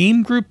to your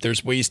game group,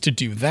 there's ways to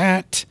do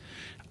that.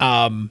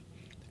 And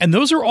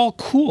those are all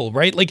cool,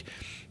 right? Like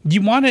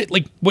you want to,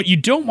 like what you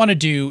don't want to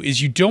do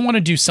is you don't want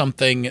to do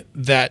something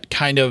that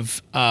kind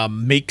of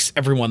makes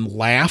everyone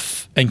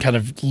laugh and kind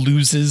of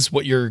loses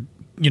what you're,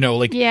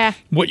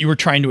 what you were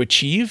trying to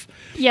achieve.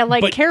 Yeah,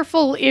 like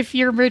careful if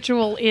your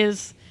ritual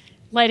is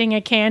lighting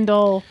a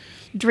candle,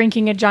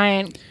 drinking a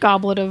giant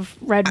goblet of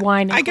red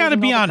wine. And I gotta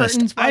be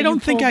honest. I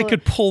don't think I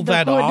could pull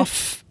that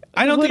off.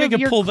 I don't think I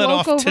could pull that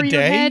off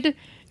today.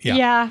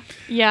 Yeah.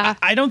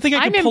 I don't think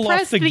I could pull off. I'm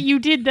impressed that you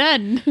did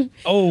then.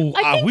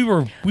 We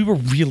were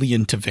really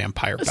into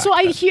vampire. Back so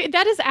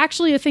that is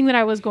actually a thing that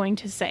I was going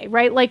to say,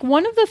 right? Like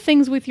one of the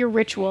things with your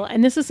ritual,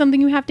 and this is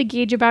something you have to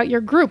gauge about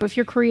your group if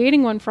you're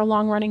creating one for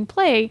long running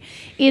play,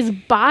 is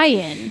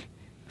buy-in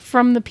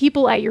from the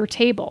people at your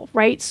table,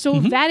 right? So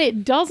that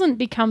it doesn't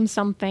become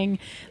something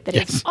that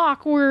is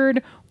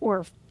awkward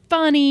or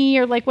funny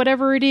or like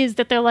whatever it is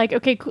that they're like,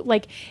 okay, cool.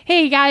 Like,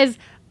 hey guys,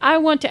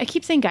 I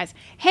keep saying guys,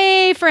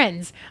 hey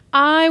friends,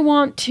 I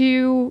want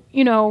to,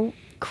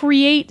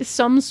 create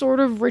some sort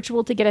of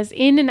ritual to get us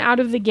in and out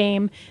of the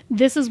game.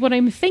 This is what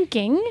I'm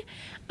thinking.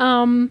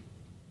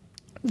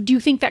 Do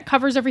you think that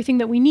covers everything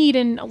that we need?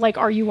 And like,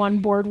 are you on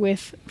board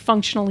with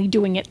functionally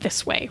doing it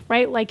this way,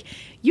 right? Like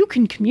you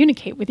can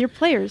communicate with your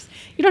players.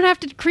 You don't have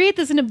to create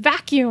this in a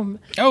vacuum.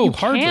 You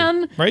hardly,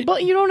 can, right?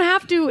 But you don't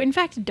have to. In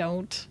fact,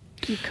 don't.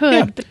 You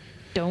could, but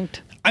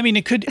don't. I mean,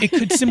 it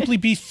could simply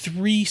be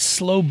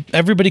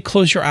everybody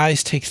close your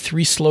eyes, take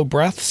 3 slow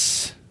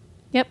breaths.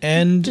 Yep.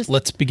 And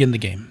let's begin the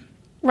game.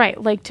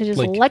 Right. Like to just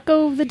let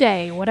go of the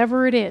day,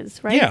 whatever it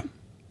is, right? Yeah.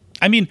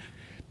 I mean,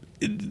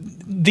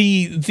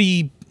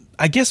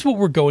 I guess what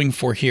we're going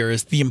for here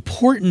is the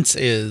importance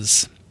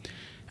is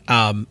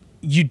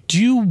you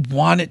do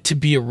want it to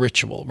be a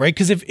ritual, right?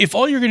 Because if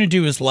all you're going to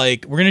do is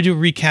like, we're going to do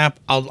a recap,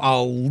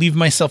 I'll leave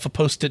myself a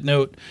Post-it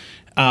note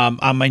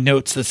on my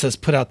notes that says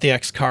put out the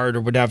X card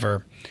or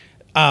whatever.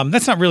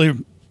 That's not really a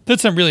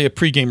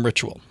pregame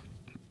ritual.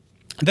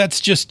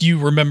 That's just you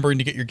remembering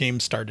to get your game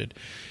started.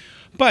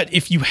 But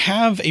if you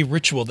have a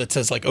ritual that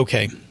says like,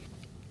 okay,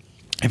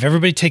 if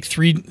everybody take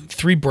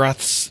three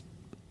breaths,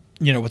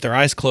 with their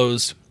eyes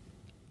closed,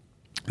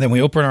 then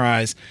we open our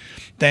eyes,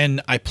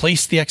 then I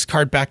place the X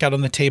card back out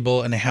on the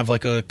table and I have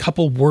like a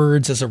couple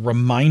words as a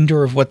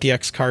reminder of what the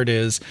X card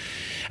is.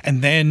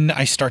 And then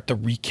I start the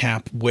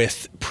recap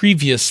with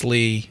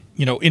previously,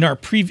 in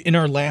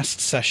our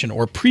last session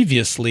or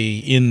previously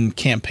in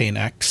campaign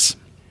X.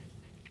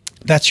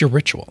 That's your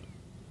ritual.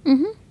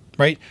 Mm-hmm.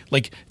 Right?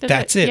 Like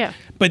that's it. Yeah.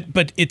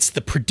 But it's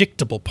the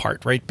predictable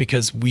part, right?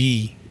 Because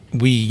we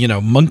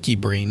monkey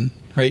brain,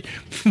 right?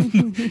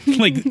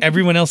 Like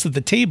everyone else at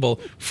the table,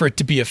 for it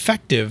to be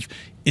effective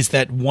is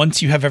that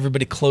once you have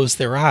everybody close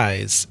their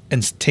eyes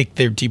and take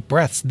their deep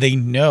breaths, they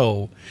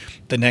know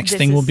the next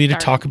thing will be to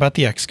talk about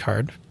the X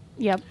card.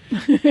 Yep.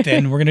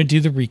 Then we're going to do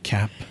the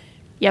recap.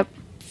 Yep.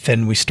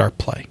 Then we start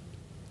play.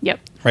 Yep.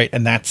 Right.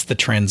 And that's the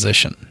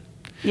transition.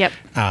 Yep.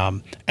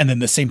 And then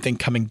the same thing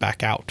coming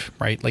back out,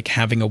 right? Like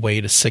having a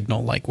way to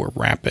signal like we're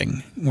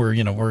wrapping. We're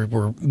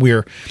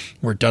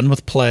done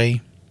with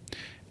play.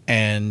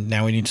 And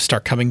now we need to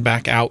start coming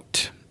back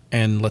out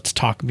and let's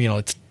talk,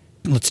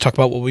 let's talk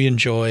about what we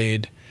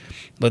enjoyed.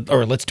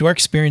 Let's do our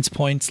experience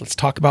points. Let's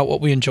talk about what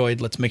we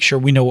enjoyed. Let's make sure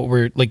we know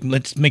what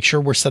let's make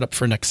sure we're set up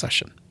for next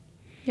session.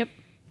 Yep.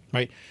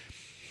 Right.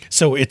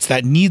 So it's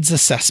that needs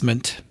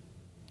assessment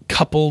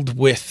coupled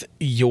with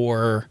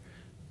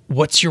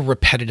what's your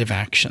repetitive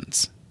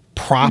actions?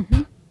 Prop,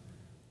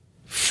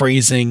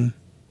 phrasing,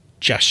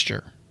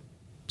 gesture,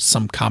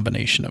 some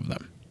combination of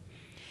them.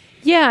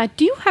 Yeah.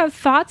 Do you have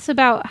thoughts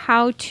about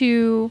how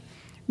to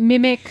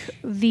mimic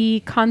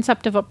the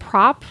concept of a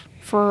prop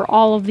for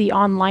all of the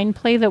online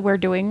play that we're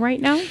doing right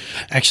now?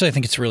 Actually, I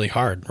think it's really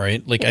hard,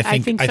 right? Like, I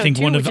think so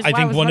too, one which of is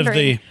why I was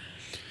wondering.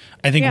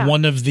 Yeah.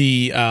 one of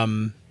the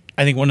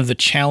I think one of the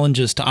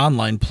challenges to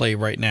online play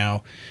right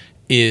now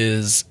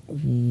is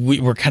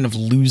we're kind of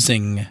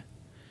losing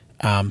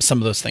some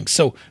of those things.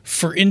 So,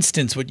 for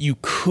instance, what you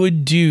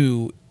could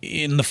do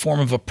in the form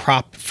of a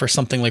prop for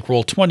something like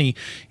Roll20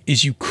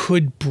 is you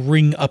could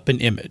bring up an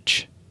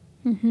image,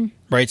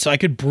 right? So I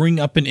could bring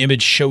up an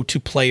image, show to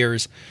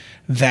players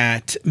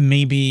that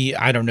maybe,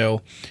 I don't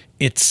know,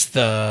 it's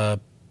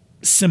the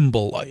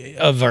symbol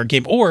of our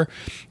game. Or,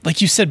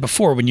 like you said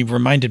before, when you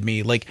reminded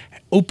me, like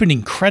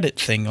opening credit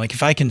thing, like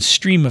if I can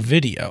stream a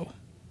video.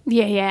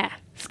 Yeah.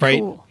 It's right?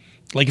 cool.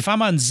 Like if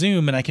I'm on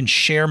Zoom and I can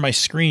share my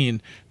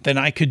screen, then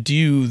I could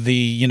do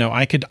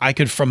I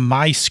could from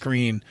my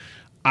screen,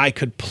 I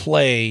could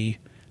play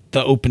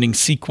the opening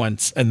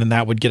sequence, and then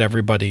that would get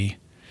everybody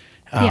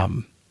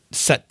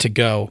set to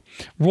go.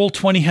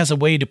 Roll20 has a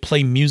way to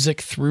play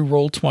music through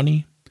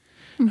Roll20.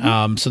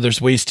 So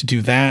there's ways to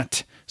do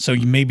that. So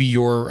maybe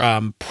your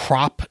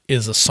prop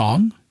is a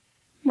song.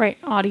 Right.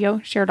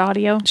 Shared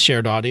audio.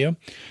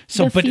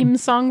 So, the theme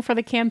song for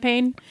the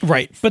campaign.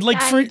 Right. But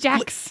like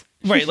Jax.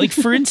 Right. Like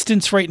for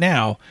instance, right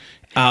now,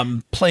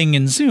 playing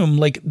in Zoom,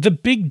 like the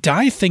big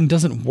die thing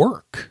doesn't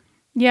work.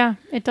 Yeah,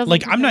 it doesn't.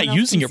 Like I'm not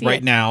using it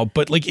right now,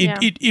 but like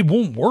it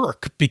won't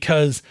work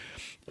because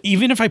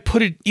even if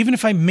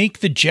I make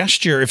the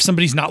gesture, if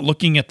somebody's not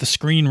looking at the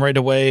screen right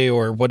away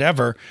or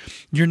whatever,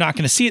 you're not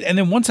going to see it. And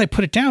then once I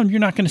put it down, you're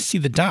not going to see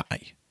the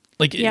die.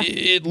 Like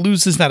it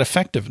loses that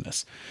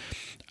effectiveness.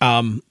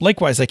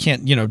 Likewise, I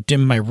can't,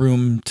 dim my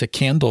room to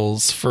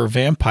candles for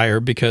Vampire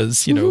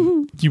because, you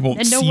won't see me.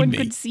 And no one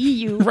could see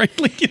you. Right.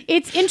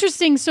 It's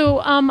interesting. So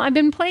I've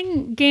been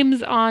playing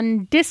games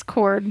on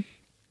Discord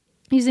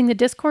using the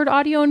Discord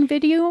audio and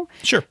video.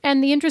 Sure.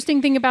 And the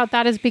interesting thing about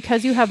that is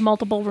because you have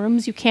multiple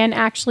rooms, you can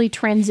actually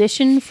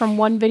transition from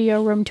one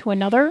video room to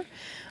another.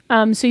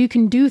 So you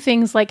can do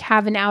things like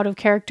have an out of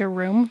character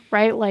room,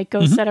 right? Like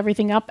go set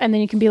everything up. And then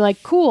you can be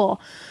like,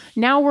 cool,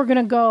 now we're going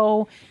to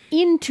go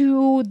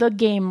into the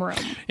game room.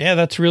 Yeah,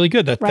 that's really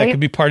good. That could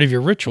be part of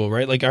your ritual,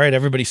 right? Like, all right,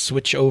 everybody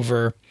switch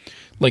over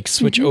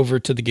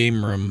to the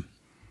game room.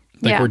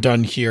 Like we're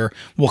done here.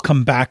 We'll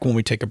come back when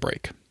we take a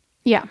break.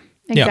 Yeah,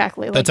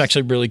 exactly. Yeah, that's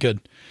actually really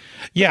good.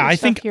 Yeah, I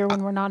think here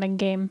when we're not in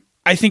game.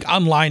 I think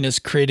online is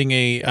creating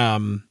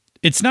a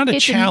it's not a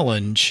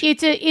challenge.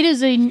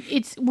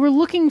 We're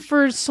looking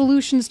for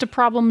solutions to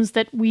problems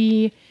that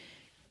we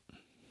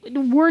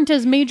weren't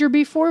as major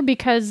before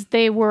because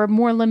they were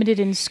more limited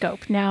in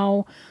scope.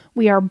 Now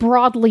we are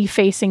broadly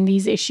facing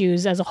these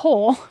issues as a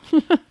whole.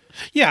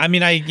 Yeah, I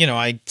mean,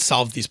 I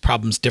solved these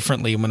problems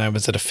differently when I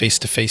was at a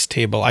face-to-face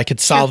table. I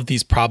could solve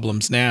these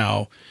problems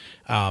now.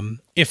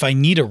 If I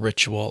need a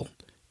ritual,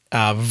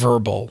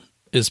 verbal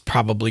is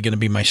probably going to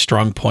be my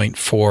strong point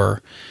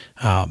for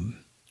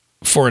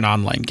an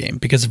online game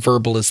because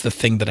verbal is the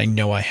thing that I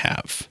know I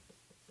have.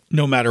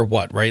 No matter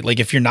what, right?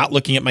 Like if you're not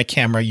looking at my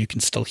camera, you can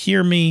still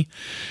hear me.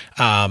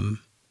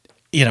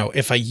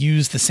 If I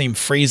use the same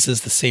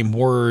phrases, the same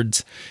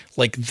words,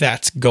 like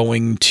that's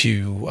going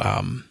to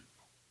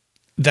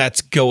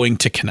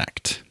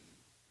connect.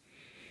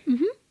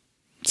 Mm-hmm.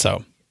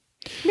 So,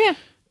 yeah,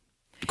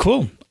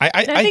 cool.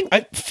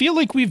 I feel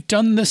like we've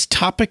done this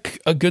topic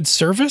a good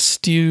service.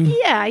 Do you?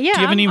 Yeah. Do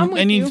you have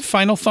any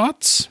final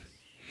thoughts?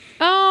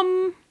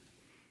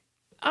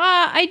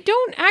 I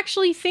don't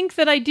actually think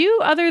that I do,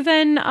 other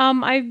than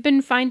I've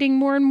been finding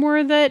more and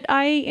more that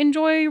I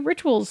enjoy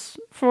rituals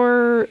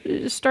for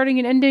starting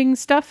and ending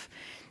stuff.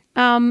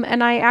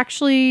 And I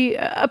actually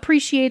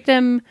appreciate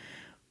them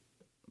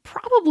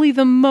probably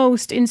the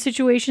most in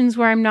situations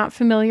where I'm not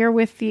familiar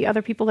with the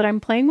other people that I'm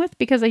playing with,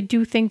 because I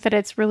do think that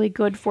it's really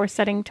good for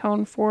setting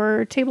tone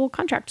for table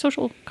contract,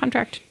 social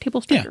contract, table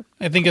structure.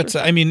 Yeah, I think if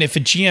a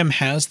GM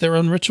has their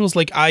own rituals,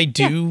 like I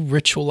do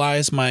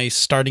ritualize my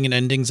starting and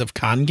endings of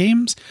con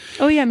games.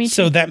 Oh yeah, me too.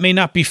 So that may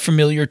not be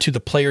familiar to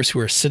the players who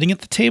are sitting at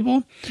the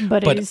table.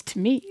 But it is to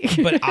me.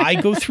 But I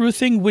go through a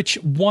thing which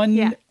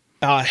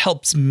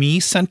helps me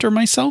center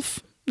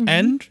myself. Mm-hmm.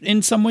 And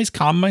in some ways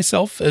calm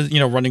myself as,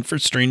 running for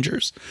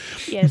strangers.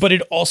 Yes. But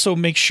it also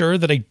makes sure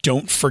that I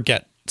don't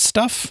forget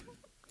stuff.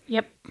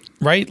 Yep.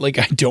 Right? Like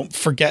I don't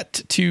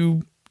forget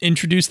to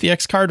introduce the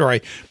X card, or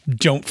I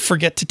don't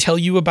forget to tell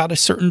you about a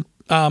certain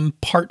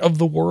part of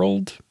the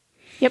world.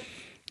 Yep.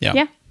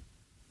 Yeah.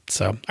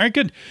 So, all right,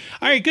 good.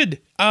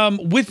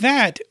 With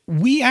that,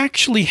 we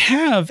actually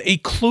have a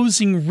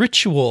closing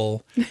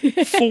ritual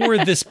for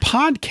this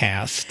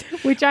podcast,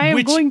 which I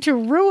am going to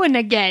ruin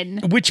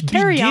again. Which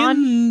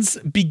begins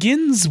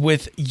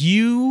with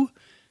you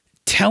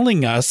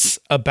telling us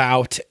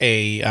about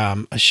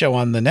a show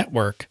on the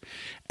network,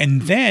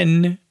 and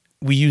then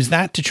we use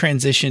that to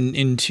transition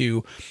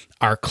into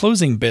our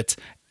closing bits.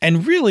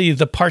 And really,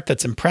 the part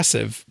that's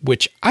impressive,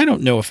 which I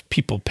don't know if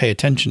people pay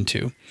attention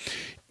to,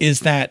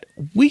 is that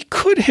we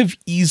could have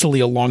easily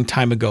a long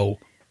time ago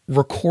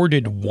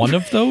recorded one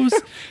of those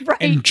Right.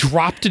 and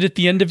dropped it at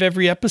the end of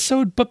every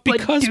episode, but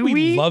because do we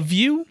we? love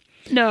you,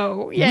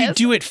 No. Yes. we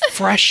do it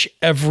fresh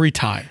every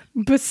time.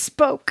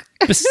 Bespoke.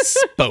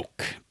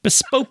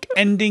 Bespoke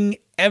ending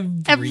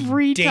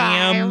every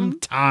damn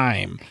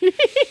time.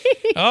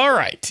 All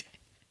right.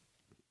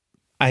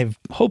 I've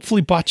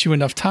hopefully bought you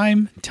enough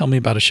time. Tell me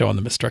about a show on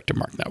the Misdirected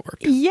Mark Network.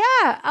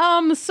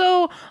 Yeah.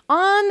 So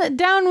on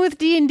Down with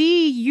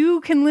D&D,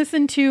 you can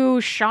listen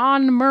to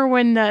Sean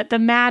Merwin, the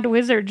Mad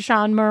Wizard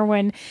Sean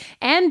Merwin,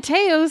 and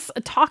Teos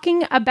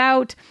talking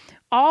about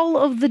all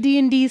of the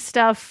D&D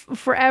stuff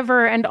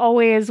forever and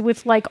always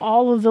with like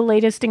all of the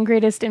latest and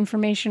greatest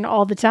information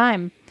all the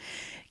time.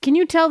 Can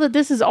you tell that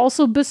this is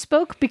also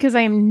bespoke? Because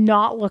I am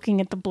not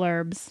looking at the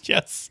blurbs.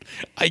 Yes,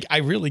 I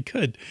really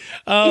could.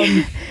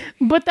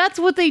 But that's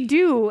what they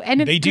do,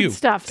 and it's They do good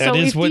stuff. That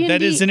is if what that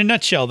D&D is in a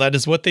nutshell. That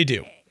is what they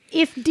do.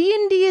 If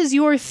D&D is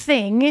your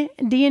thing,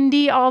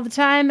 D&D all the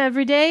time,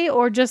 every day,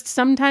 or just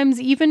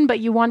sometimes even, but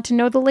you want to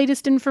know the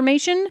latest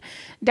information,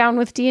 Down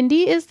with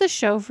D&D is the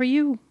show for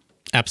you.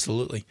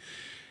 Absolutely.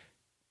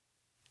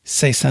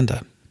 Say,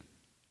 Senda,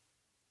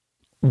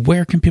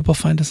 where can people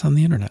find us on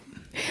the internet?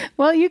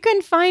 Well, you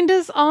can find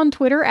us on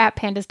Twitter at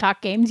Pandas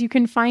Talk Games. You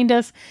can find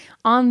us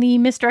on the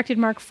Misdirected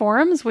Mark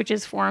forums, which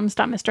is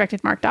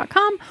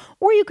forums.misdirectedmark.com,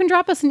 or you can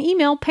drop us an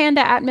email,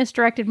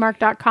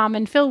 panda@misdirectedmark.com.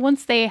 And Phil,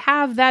 once they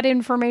have that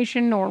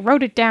information or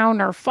wrote it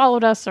down or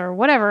followed us or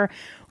whatever,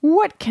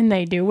 what can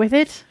they do with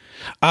it?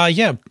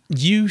 Yeah,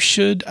 you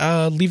should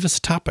leave us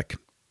a topic.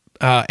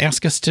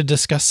 Ask us to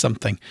discuss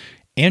something.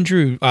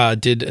 Andrew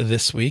did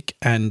this week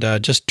and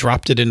just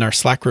dropped it in our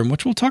Slack room,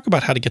 which we'll talk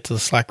about how to get to the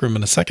Slack room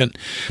in a second.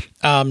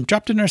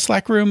 Dropped it in our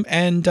Slack room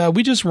and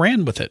we just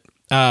ran with it.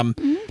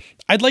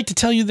 I'd like to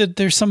tell you that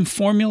there's some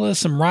formula,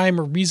 some rhyme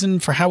or reason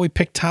for how we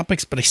pick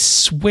topics, but I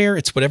swear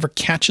it's whatever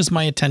catches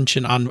my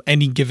attention on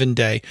any given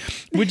day,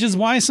 which is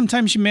why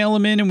sometimes you mail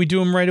them in and we do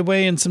them right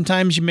away. And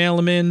sometimes you mail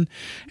them in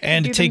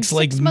and it takes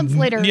like 6 months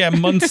later. Yeah,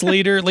 months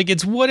later. Like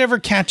it's whatever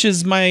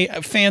catches my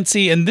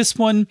fancy. And this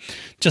one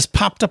just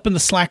popped up in the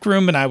Slack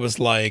room and I was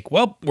like,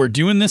 well, we're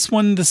doing this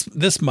one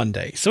this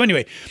Monday. So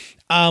anyway,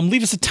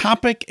 leave us a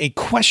topic, a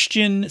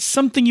question,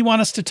 something you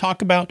want us to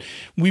talk about.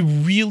 We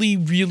really,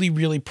 really,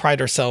 really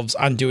pride ourselves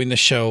on doing the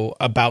show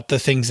about the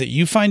things that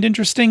you find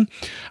interesting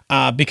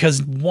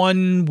because,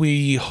 one,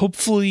 we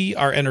hopefully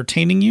are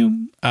entertaining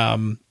you,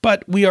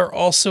 but we are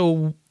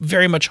also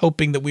very much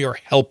hoping that we are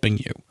helping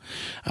you.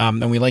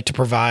 And we like to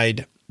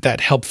provide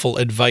that helpful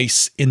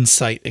advice,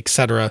 insight,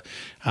 etc.,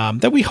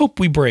 that we hope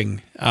we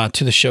bring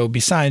to the show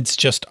besides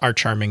just our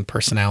charming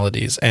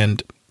personalities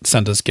and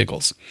send us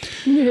giggles.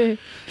 We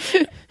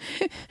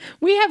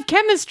have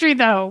chemistry,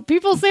 though.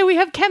 People say we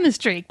have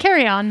chemistry.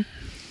 Carry on.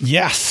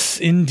 Yes,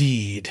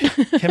 indeed.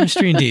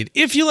 Chemistry, indeed.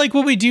 If you like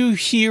what we do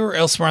here or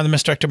elsewhere on the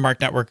Misdirected Mark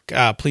Network,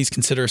 please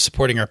consider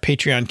supporting our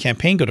Patreon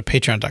campaign. Go to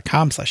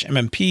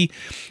patreon.com/MMP.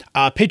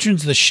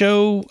 Patrons of the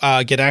show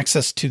get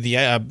access to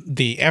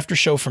the after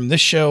show from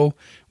this show,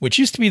 which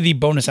used to be the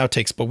bonus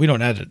outtakes, but we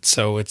don't edit.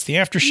 So it's the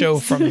after show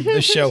from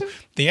this show,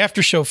 the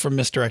after show from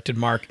Misdirected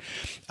Mark.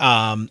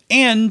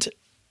 And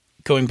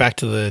going back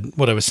to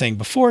what I was saying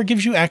before, it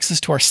gives you access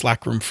to our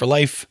Slack room for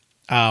life,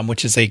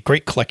 which is a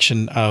great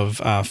collection of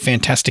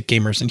fantastic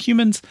gamers and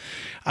humans.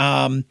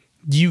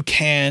 You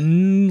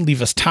can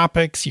leave us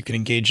topics. You can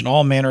engage in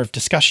all manner of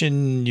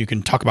discussion. You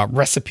can talk about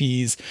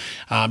recipes.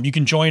 You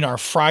can join our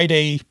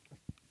Friday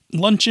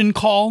luncheon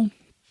call,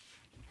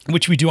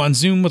 which we do on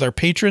Zoom with our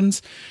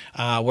patrons,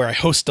 where I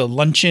host a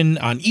luncheon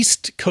on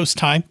East Coast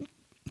time.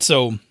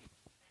 So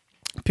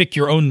pick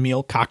your own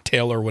meal,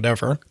 cocktail or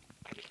whatever.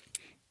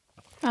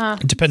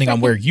 Depending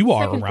on where you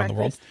are around the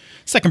world.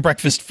 Second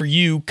breakfast for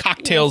you,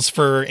 cocktails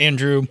for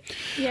Andrew,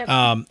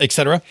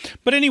 etc.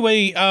 But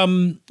anyway,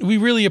 we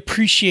really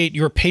appreciate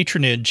your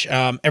patronage.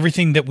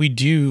 Everything that we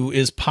do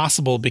is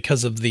possible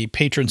because of the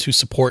patrons who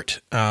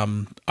support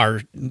the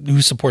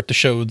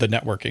show, the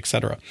network,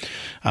 etc.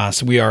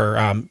 So we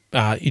are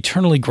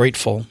eternally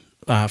grateful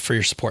for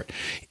your support.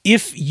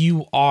 If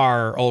you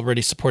are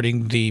already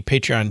supporting the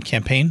Patreon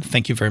campaign,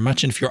 thank you very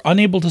much. And if you're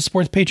unable to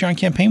support the Patreon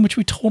campaign, which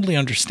we totally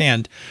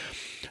understand,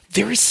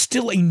 there is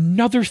still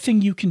another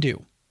thing you can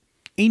do.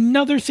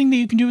 Another thing that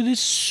you can do that is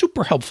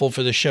super helpful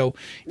for the show.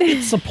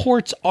 It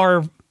supports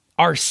our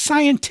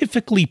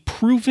scientifically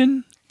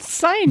proven,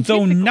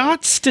 though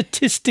not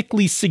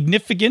statistically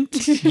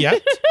significant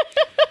yet,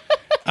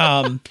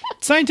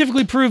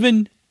 scientifically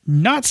proven,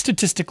 not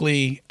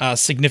statistically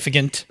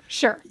significant,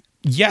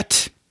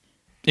 yet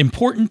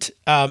important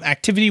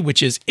activity,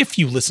 which is if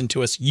you listen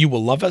to us, you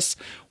will love us.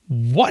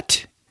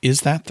 What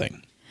is that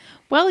thing?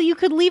 Well, you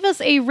could leave us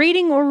a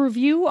rating or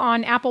review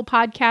on Apple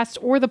Podcasts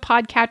or the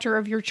podcatcher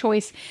of your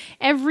choice.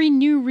 Every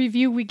new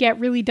review we get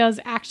really does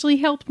actually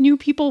help new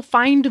people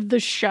find the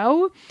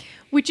show.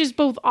 which is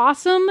both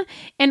awesome.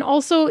 And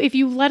also, if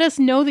you let us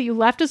know that you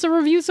left us a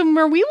review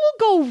somewhere, we will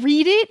go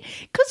read it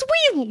because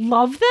we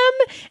love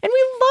them and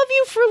we love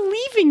you for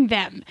leaving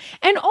them.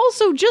 And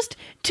also, just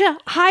to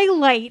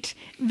highlight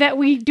that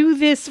we do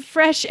this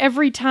fresh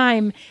every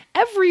time,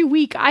 every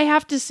week I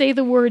have to say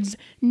the words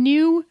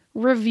new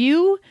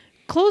review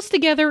close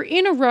together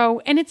in a row,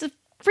 and it's a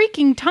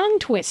freaking tongue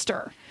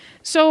twister.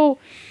 So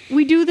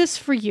we do this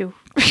for you.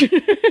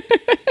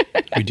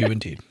 We do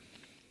indeed.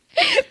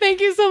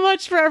 Thank you so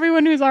much for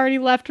everyone who's already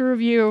left a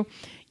review.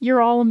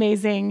 You're all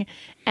amazing.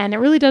 And it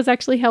really does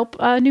actually help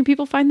new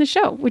people find the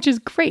show, which is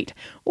great.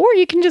 Or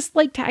you can just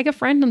like tag a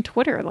friend on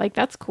Twitter. Like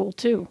that's cool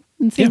too.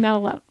 And seeing that a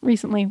lot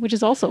recently, which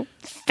is also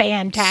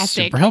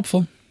fantastic. Super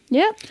helpful.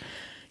 Yeah.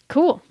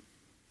 Cool.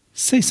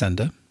 Say,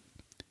 Senda,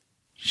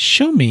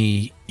 show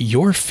me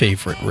your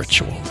favorite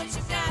ritual. Show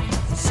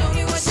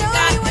me what you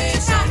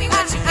got. Show me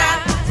what you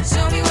got.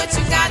 Show me what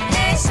you got.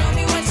 Show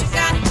me what you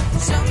got.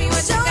 Show me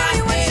what you got.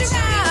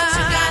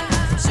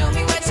 Show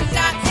me what you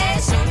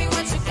got. Show me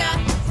what you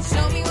got.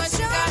 Show me what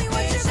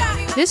you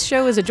got. This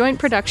show is a joint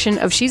production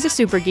of She's a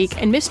Super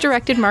Geek and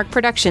Misdirected Mark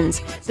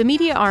Productions, the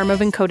media arm of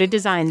Encoded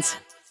Designs.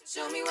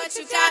 Show me what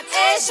you got.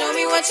 Show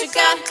me what you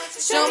got.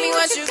 Show me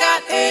what you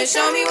got.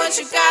 Show me what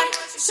you got.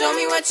 Show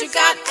me what you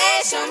got.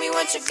 Show me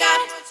what you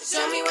got.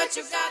 Show me what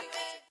you got.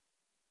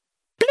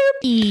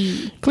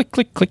 Click,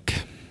 click, click.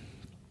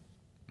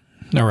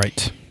 All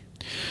right.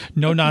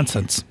 No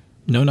nonsense.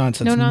 No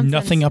nonsense. No nonsense.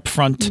 Nothing up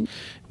front.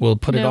 We'll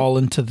put it No. all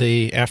into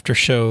the after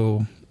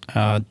show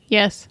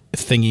Yes.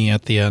 thingy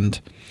at the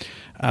end.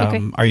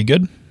 Okay. Are you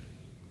good?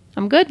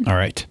 I'm good. All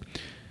right.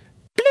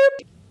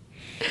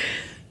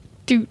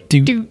 Do,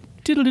 Do- do, do-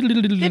 do, do, do,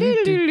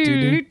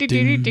 do, do,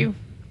 do, do.